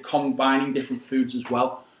with combining different foods as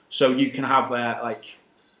well. So you can have like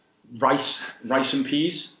rice and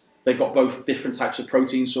peas. They've got both different types of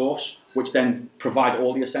protein source, which then provide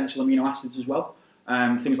all the essential amino acids as well.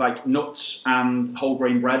 Things like nuts and whole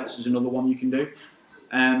grain breads is another one you can do.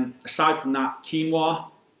 Aside from that, quinoa,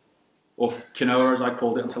 or quinoa as I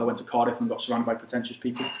called it until I went to Cardiff and got surrounded by pretentious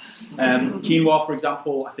people. Quinoa, for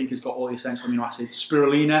example, I think has got all the essential amino acids.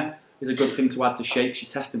 Spirulina is a good thing to add to shakes. You're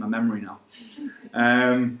testing my memory now.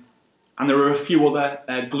 And there are a few other,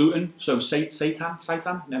 gluten, so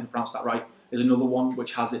seitan, never pronounced that right, is another one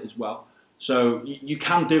which has it as well. So you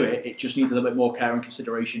can do it, it just needs a little bit more care and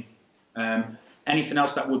consideration. Anything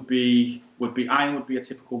else that would be iron would be a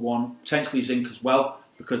typical one, potentially zinc as well,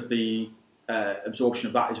 because the absorption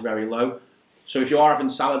of that is very low. So if you are having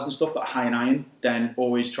salads and stuff that are high in iron, then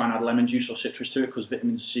always try and add lemon juice or citrus to it, because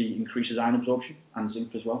vitamin C increases iron absorption and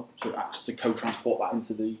zinc as well. So it acts to co-transport that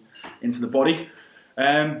into the body.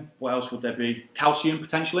 What else would there be? Calcium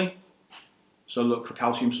potentially. So look for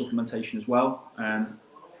calcium supplementation as well. And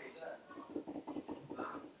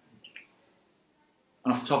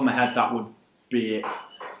off the top of my head, that would be it,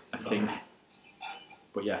 I think.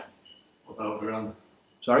 But yeah. What about bran?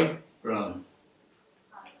 Sorry? Bran.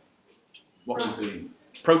 What's Protein.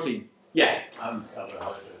 Protein. Yeah. And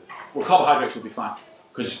carbohydrates. Well, carbohydrates would be fine,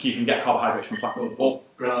 because you can get carbohydrates from plant. Well,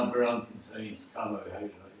 bran contains carbohydrate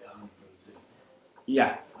and protein.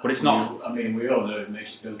 Yeah, but it's not. I mean, we all know it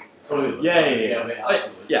makes you go to the toilet.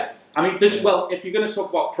 Yeah. I mean, if you're going to talk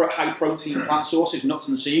about high protein plant sources, nuts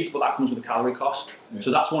and seeds, but that comes with a calorie cost. Yeah.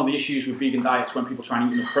 So that's one of the issues with vegan diets when people try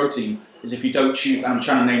and eat enough protein, is if you don't choose, and I'm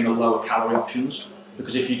trying to name the lower calorie options,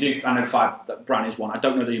 because if you do, I know that bran is one. I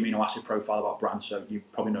don't know the amino acid profile about bran, so you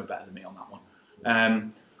probably know better than me on that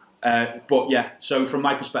one. But yeah, so from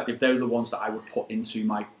my perspective, they're the ones that I would put into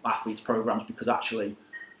my athletes' programs, because actually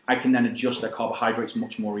I can then adjust their carbohydrates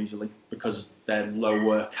much more easily, because they're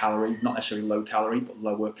lower calorie, not necessarily low calorie, but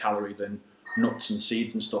lower calorie than nuts and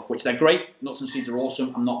seeds and stuff, which they're great. Nuts and seeds are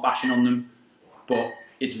awesome. I'm not bashing on them, but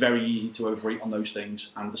it's very easy to overeat on those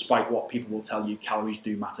things. And despite what people will tell you, calories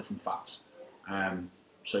do matter from fats.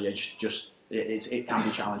 So yeah, it can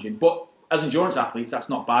be challenging. But as endurance athletes, that's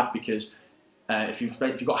not bad, because if you've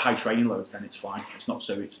got high training loads, then it's fine. It's not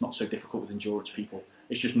so difficult with endurance people.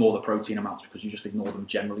 It's just more the protein amounts, because you just ignore them,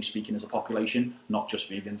 generally speaking, as a population, not just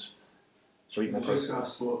vegans. So eat more protein. Just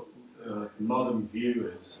ask what modern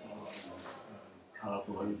view is on carb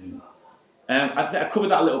loading. I covered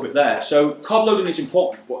that a little bit there. So carb loading is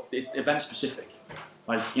important, but it's event specific.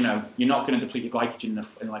 Like, you know, you're not going to deplete your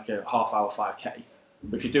glycogen in like a half-hour 5K.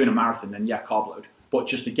 But if you're doing a marathon, then yeah, carb load. But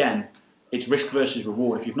just again, it's risk versus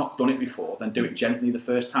reward. If you've not done it before, then do it gently the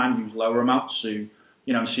first time. Use lower amounts to,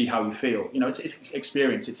 you know, see how you feel. You know, it's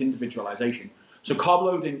experience, it's individualization. So carb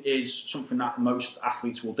loading is something that most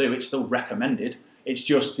athletes will do. It's still recommended. It's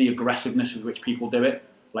just the aggressiveness with which people do it.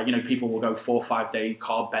 Like, you know, people will go 4 or 5 day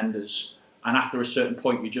carb benders, and after a certain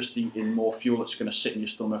point, you're just eating more fuel that's going to sit in your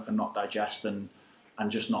stomach and not digest and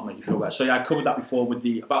just not make you feel better. So yeah, I covered that before with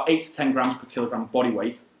the about 8 to 10 grams per kilogram body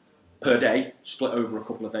weight per day, split over a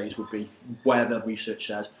couple of days, would be where the research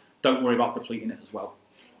says. Don't worry about depleting it as well.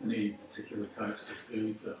 Any particular types of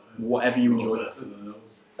food that whatever you enjoy.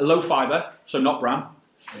 Low fibre, so not bran.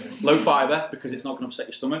 Yeah. Low fibre, because it's not going to upset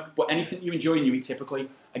your stomach. But anything you enjoy and you eat typically,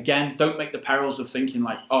 again, don't make the perils of thinking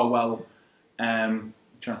like, oh well, Mo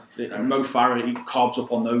Farah eat carbs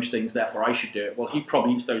up on those things, therefore I should do it. Well, he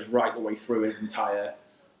probably eats those right the way through his entire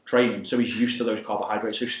training, so he's used to those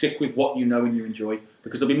carbohydrates. So stick with what you know and you enjoy,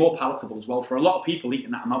 because they'll be more palatable as well. For a lot of people, eating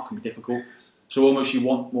that amount can be difficult. So almost you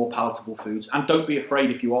want more palatable foods. And don't be afraid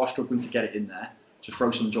if you are struggling to get it in there, to throw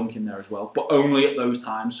some junk in there as well. But only at those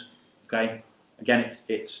times, okay? Again,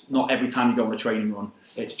 it's not every time you go on a training run.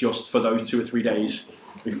 It's just for those 2 or 3 days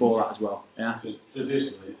before that as well, yeah?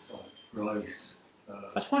 Traditionally, it's like rice,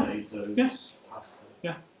 that's fine. Potatoes, yeah. Pasta.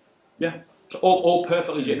 Yeah. All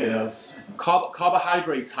perfectly legitimate.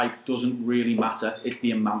 Carbohydrate type doesn't really matter. It's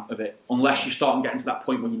the amount of it, unless you start getting to that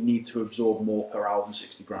point where you need to absorb more per hour than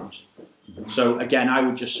 60 grams. So again, I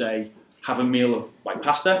would just say have a meal of like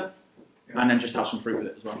pasta, and then just have some fruit with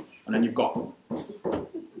it as well, and then you've got.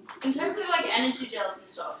 In terms of like energy gels and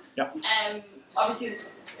stuff, yep. Obviously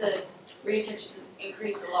the research has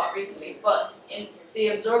increased a lot recently, but in the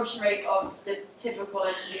absorption rate of the typical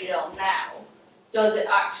energy gel now, does it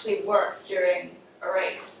actually work during a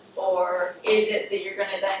race, or is it that you're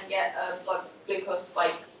going to then get a blood glucose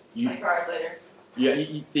spike 24 hours later?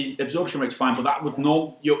 Yeah, the absorption rate's fine, but that would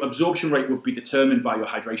your absorption rate would be determined by your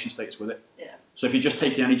hydration status with it. Yeah. So if you're just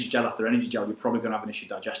taking energy gel after energy gel, you're probably going to have an issue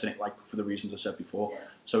digesting it, like for the reasons I said before. Yeah.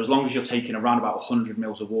 So as long as you're taking around about 100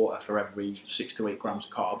 mils of water for every 6 to 8 grams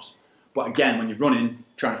of carbs. But again, when you're running,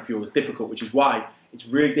 trying to fuel is difficult, which is why it's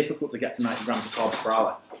really difficult to get to 90 grams of carbs per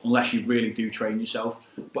hour unless you really do train yourself.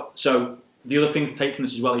 But so the other thing to take from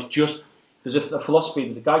this as well is just there's a philosophy.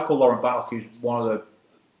 There's a guy called Lauren Balk who's one of the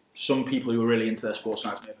some people who are really into their sports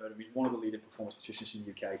science may have heard of him. He's one of the leading performance nutritionists in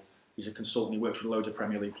the UK. He's a consultant. He works with loads of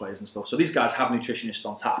Premier League players and stuff. So these guys have nutritionists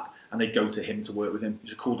on tap, and they go to him to work with him.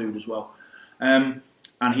 He's a cool dude as well. And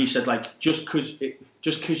he said, like, just because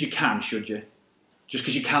you can, should you? Just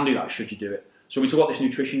because you can do that, should you do it? So we talk about this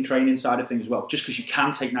nutrition training side of things as well. Just because you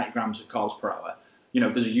can take 90 grams of carbs per hour, you know,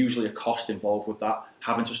 there's usually a cost involved with that.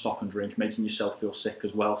 Having to stop and drink, making yourself feel sick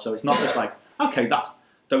as well. So it's not just like, okay,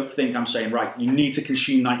 don't think I'm saying, right, you need to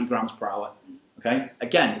consume 90 grams per hour. Okay.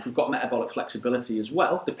 Again, if we've got metabolic flexibility as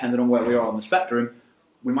well, depending on where we are on the spectrum,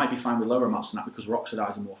 we might be fine with lower amounts than that because we're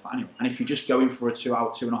oxidizing more fat anyway. And if you're just going for a 2 hour,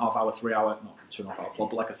 2.5 hour, 3 hour, not 2.5 hour plod,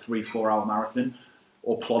 but like a 3-4 hour marathon,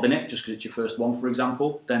 or plodding it just because it's your first one, for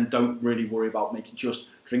example, then don't really worry about making, just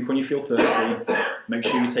drink when you feel thirsty, make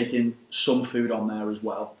sure you're taking some food on there as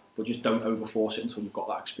well, but just don't overforce it until you've got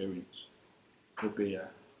that experience. Would be,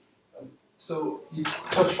 So you've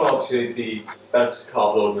touched on obviously the benefits of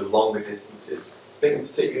carb loading with longer distances. I think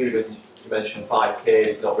particularly when you mentioned 5K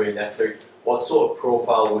is not really necessary. What sort of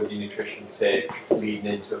profile would your nutrition take leading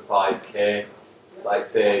into a 5K? Like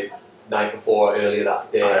say night before or earlier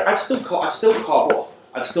that day? I'd still carb up.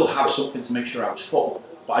 I'd still have something to make sure I was full,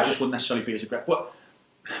 but I just wouldn't necessarily be as aggressive. But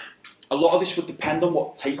a lot of this would depend on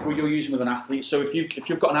what taper you're using with an athlete. So if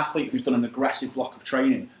you've got an athlete who's done an aggressive block of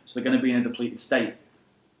training, so they're going to be in a depleted state,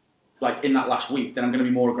 like in that last week, then I'm going to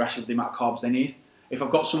be more aggressive with the amount of carbs they need. If I've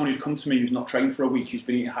got someone who's come to me who's not trained for a week, who's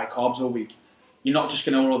been eating high carbs all week, you're not just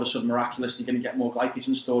going to all of a sudden miraculously going to get more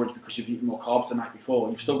glycogen storage because you've eaten more carbs the night before.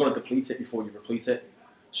 You've still got to deplete it before you replete it.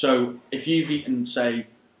 So if you've eaten, say,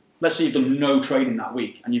 let's say you've done no training that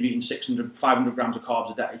week and you've eaten 500 grams of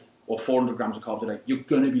carbs a day or 400 grams of carbs a day, you're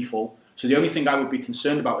going to be full. So the only thing I would be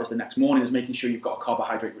concerned about is the next morning is making sure you've got a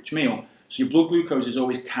carbohydrate-rich meal. So your blood glucose is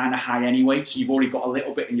always kind of high anyway, so you've already got a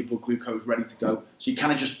little bit in your blood glucose ready to go. So you're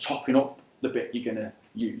kind of just topping up the bit you're going to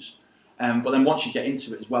use. But then once you get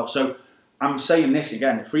into it as well. So I'm saying this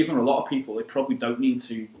again, for even a lot of people, they probably don't need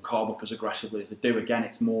to carb up as aggressively as they do. Again,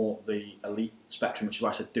 it's more the elite spectrum, which is why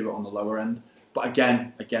I said do it on the lower end. But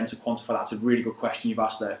again, to quantify that, that's a really good question you've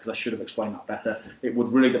asked there because I should have explained that better. It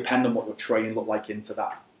would really depend on what your training looked like into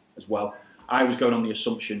that as well. I was going on the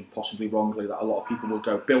assumption, possibly wrongly, that a lot of people will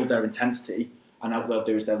go build their intensity and what they'll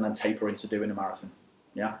do is they'll then taper into doing a marathon.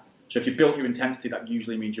 Yeah. So if you built your intensity, that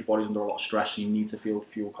usually means your body's under a lot of stress, so you need to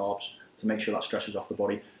fuel carbs to make sure that stress is off the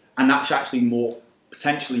body. And that's actually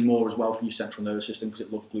potentially more as well for your central nervous system because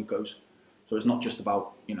it loves glucose. So it's not just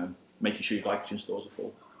about, you know, making sure your glycogen stores are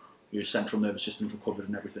full. Your central nervous system's recovered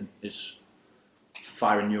and everything is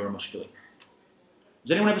firing neuromuscularly.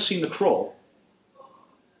 Has anyone ever seen The Crawl?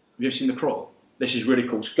 Have you ever seen The Crawl? This is really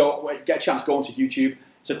cool. So get a chance, go onto YouTube.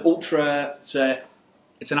 It's an ultra, it's an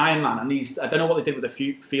Ironman, and I don't know what they did with the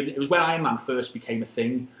field. It was when Ironman first became a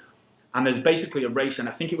thing, and there's basically a race, and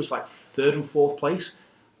I think it was like 3rd and 4th place,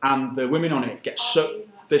 and the women on it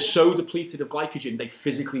they're so depleted of glycogen they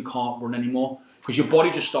physically can't run anymore because your body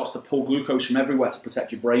just starts to pull glucose from everywhere to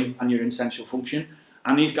protect your brain and your essential function.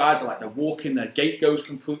 And these guys are like, they're walking, their gait goes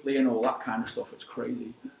completely and all that kind of stuff. It's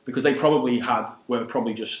crazy because they were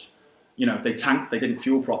probably just, you know, they tanked, they didn't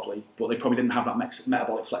fuel properly, but they probably didn't have that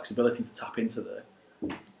metabolic flexibility to tap into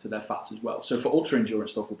their fats as well. So for ultra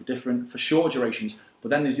endurance stuff will be different for shorter durations, but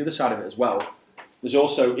then there's the other side of it as well. There's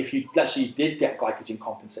also, let's say you did get glycogen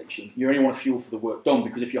compensation, you only want to fuel for the work done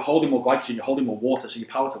because if you're holding more glycogen, you're holding more water, so your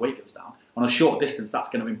power to weight goes down. On a shorter distance, that's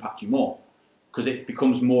going to impact you more because it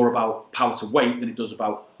becomes more about power to weight than it does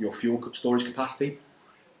about your fuel storage capacity.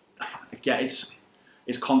 Again,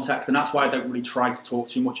 it's context, and that's why I don't really try to talk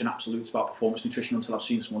too much in absolutes about performance nutrition until I've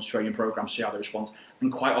seen someone's training program, see how they respond,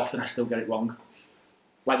 and quite often I still get it wrong.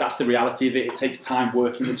 Like, that's the reality of it. It takes time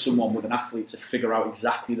working with someone, with an athlete, to figure out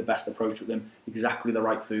exactly the best approach with them, exactly the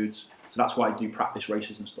right foods. So that's why I do practice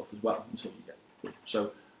races and stuff as well until you get good.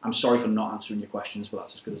 So I'm sorry for not answering your questions, but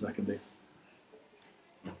that's as good as I can do.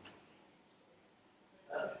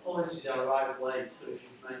 Apologies, I arrived late, so if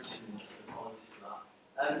you've mentioned this, apologies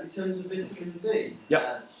for that. In terms of vitamin D,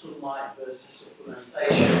 yep. Sunlight versus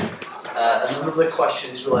supplementation, another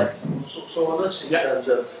question is related to muscle soreness in terms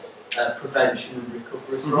of prevention and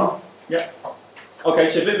recovery from. Yeah. Okay,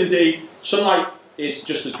 so vitamin D, sunlight is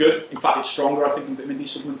just as good. In fact, it's stronger, I think, than vitamin D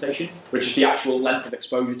supplementation, which is the actual length of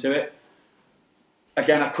exposure to it.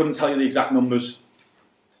 Again, I couldn't tell you the exact numbers.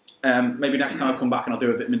 Maybe next time I'll come back and I'll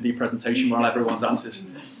do a vitamin D presentation where I'll have everyone's answers.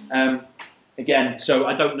 Again, so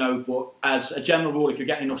I don't know, but as a general rule, if you're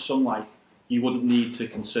getting enough sunlight, you wouldn't need to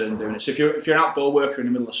concern doing it. So if you're an outdoor worker in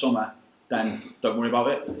the middle of summer, then don't worry about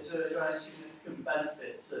it. Is there any significant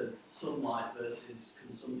benefit to sunlight versus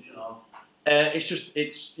consumption of?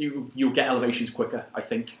 You'll get elevations quicker, I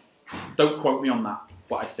think. Don't quote me on that,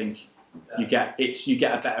 but I think you get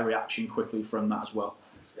a better reaction quickly from that as well.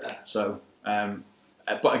 Yeah. So,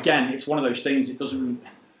 but again, it's one of those things. It doesn't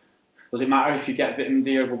matter if you get vitamin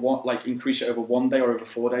D over one, like increase it over 1 day or over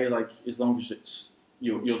 4 days. Like as long as it's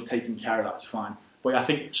you're taking care of that, it's fine. But I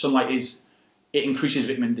think sunlight it increases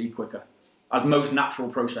vitamin D quicker, as most natural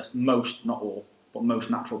process, most not all, but most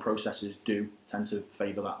natural processes do tend to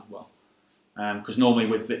favour that as well. Because normally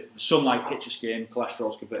with sunlight hits your skin,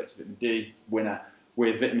 cholesterol's converted to vitamin D, winner.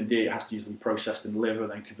 With vitamin D, it has to usually be processed in the liver,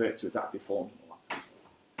 then converted to its active forms. And all that kind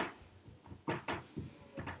of stuff.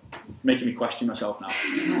 Making me question myself now.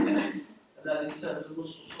 And then in terms of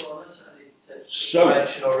muscle soreness, any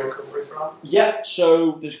prevention or recovery from? Yeah,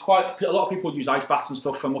 so there's quite a lot of people use ice baths and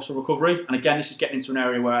stuff for muscle recovery. And again, this is getting into an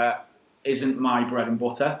area where isn't my bread and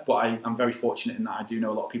butter, but I'm very fortunate in that I do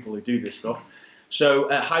know a lot of people who do this stuff. So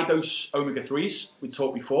high dose omega-3s, we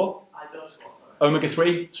talked before. High dose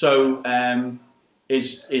Omega-3, so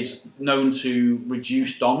is known to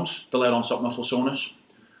reduce DOMS, delayed onset muscle soreness.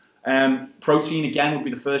 Protein, again, would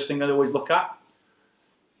be the first thing I'd always look at.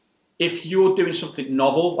 If you're doing something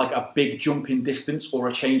novel, like a big jump in distance or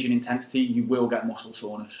a change in intensity, you will get muscle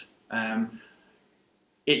soreness.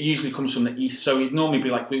 It usually comes from the east, so it'd normally be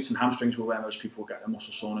like glutes and hamstrings where most people get their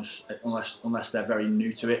muscle soreness, unless they're very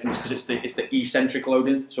new to it, and it's because it's the eccentric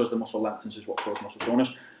loading, so as the muscle lengthens is what causes muscle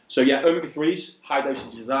soreness. So yeah, omega-3s, high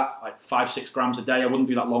dosages of that, like 5-6 grams a day. I wouldn't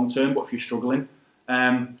do that long term, but if you're struggling,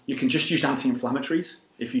 you can just use anti-inflammatories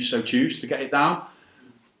if you so choose to get it down.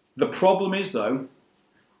 The problem is though,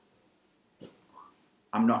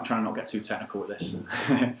 I'm not trying to not get too technical with this.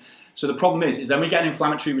 So the problem is then we get an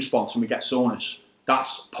inflammatory response and we get soreness.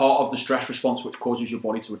 That's part of the stress response which causes your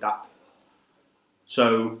body to adapt.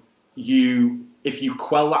 So if you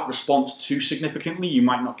quell that response too significantly, you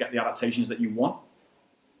might not get the adaptations that you want.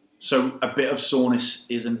 So a bit of soreness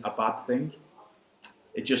isn't a bad thing.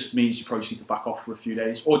 It just means you probably just need to back off for a few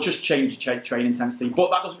days or just change your train intensity.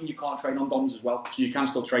 But that doesn't mean you can't train on DOMS as well. So you can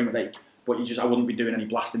still train with ache, but I wouldn't be doing any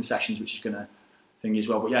blasting sessions, which is going to thing as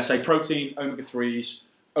well. But yeah, say protein, omega-3s,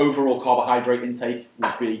 overall carbohydrate intake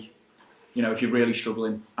would be, if you're really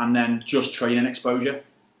struggling, and then just training exposure.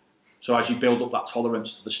 So as you build up that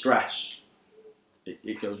tolerance to the stress,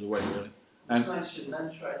 it goes away really. You mentioned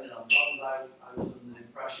then training on DOMS. I was under the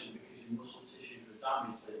impression because your muscle tissues were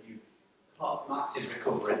damaged that you, apart from active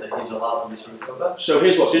recovery, that you'd allow them to recover. So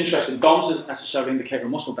here's what's interesting. DOMS doesn't necessarily indicate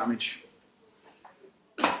muscle damage.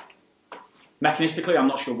 Mechanistically, I'm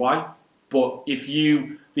not sure why, but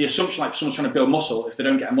the assumption like if someone's trying to build muscle, if they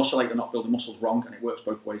don't get a muscle ache, they're not building muscles wrong, and it works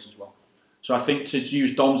both ways as well. So I think to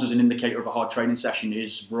use DOMS as an indicator of a hard training session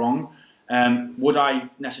is wrong. Would I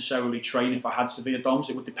necessarily train if I had severe DOMS?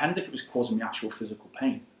 It would depend if it was causing me actual physical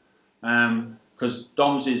pain. Because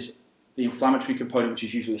DOMS is the inflammatory component which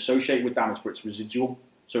is usually associated with damage, but it's residual.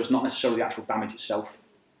 So it's not necessarily the actual damage itself,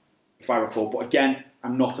 if I recall. But again,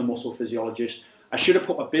 I'm not a muscle physiologist. I should have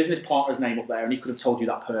put my business partner's name up there and he could have told you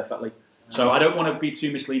that perfectly. So I don't want to be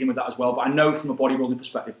too misleading with that as well. But I know from a bodybuilding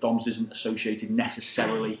perspective, DOMS isn't associated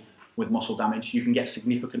necessarily with muscle damage. You can get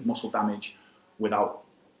significant muscle damage without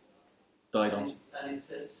delayed onset. Any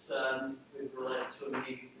tips with related to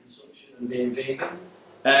omega consumption and being vegan?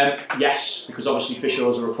 Yes, because obviously fish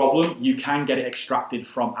oils are a problem. You can get it extracted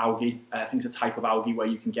from algae. I think it's a type of algae where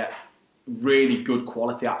you can get really good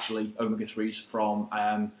quality, actually, omega-3s from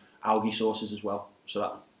algae sources as well. So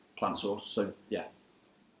that's plant source. So yeah,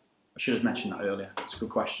 I should have mentioned that earlier. It's a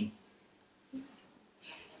good question.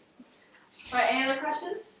 Right, any other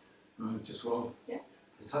questions? Just one. Yeah.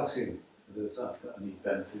 Potassium, is that any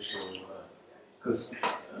beneficial? Because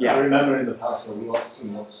I remember in the past a lot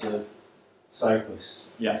of cyclists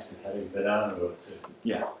used to carry banana or two.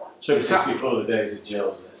 Yeah. So this is before the days of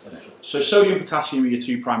gels, etc. So sodium and potassium are your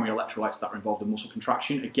two primary electrolytes that are involved in muscle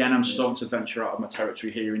contraction. Again, I'm starting to venture out of my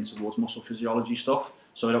territory here into towards muscle physiology stuff.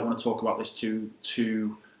 So I don't want to talk about this too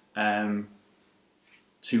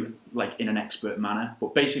like in an expert manner.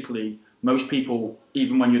 But basically, most people,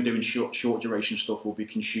 even when you're doing short duration stuff, will be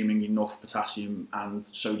consuming enough potassium and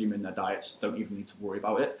sodium in their diets. Don't even need to worry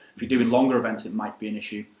about it. If you're doing longer events, it might be an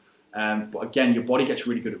issue. But again, your body gets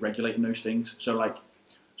really good at regulating those things. So like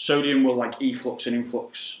sodium will like efflux and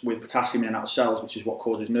influx with potassium in and out of cells, which is what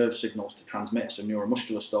causes nerve signals to transmit, so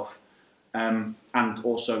neuromuscular stuff, and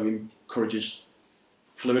also encourages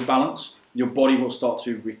fluid balance. Your body will start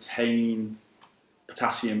to retain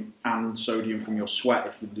potassium and sodium from your sweat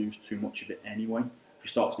if you lose too much of it anyway, if you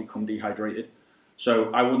start to become dehydrated. So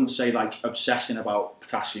I wouldn't say like obsessing about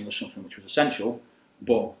potassium was something which was essential,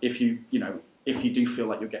 but if you do feel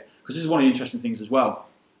like you'll get, because this is one of the interesting things as well,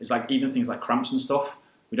 is like even things like cramps and stuff,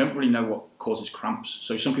 we don't really know what causes cramps.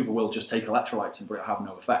 So some people will just take electrolytes but it'll have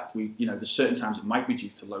no effect. There's certain times it might be due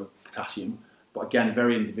to low potassium, But again,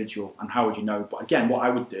 very individual. And how would you know? But again, what I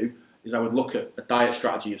would do is I would look at a diet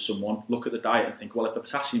strategy of someone, look at the diet and think, well, if the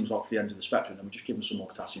potassium's off the end of the spectrum, then we just give them some more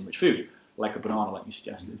potassium-rich food, like a banana, like you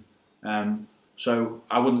suggested. So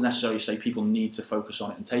I wouldn't necessarily say people need to focus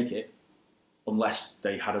on it and take it unless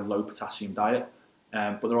they had a low potassium diet.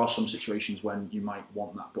 But there are some situations when you might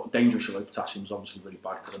want that. But dangerously low potassium is obviously really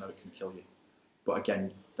bad because I know it can kill you. But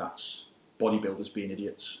again, that's bodybuilders being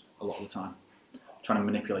idiots a lot of the time, trying to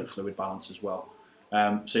manipulate fluid balance as well.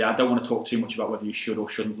 So yeah, I don't want to talk too much about whether you should or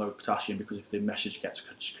shouldn't load potassium, because if the message gets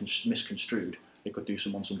misconstrued, it could do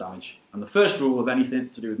someone some damage. And the first rule of anything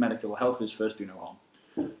to do with medical health is first do no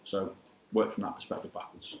harm. So work from that perspective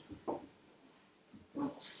backwards.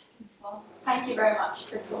 Well, thank you very much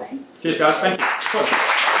for coming. Cheers guys, thank you.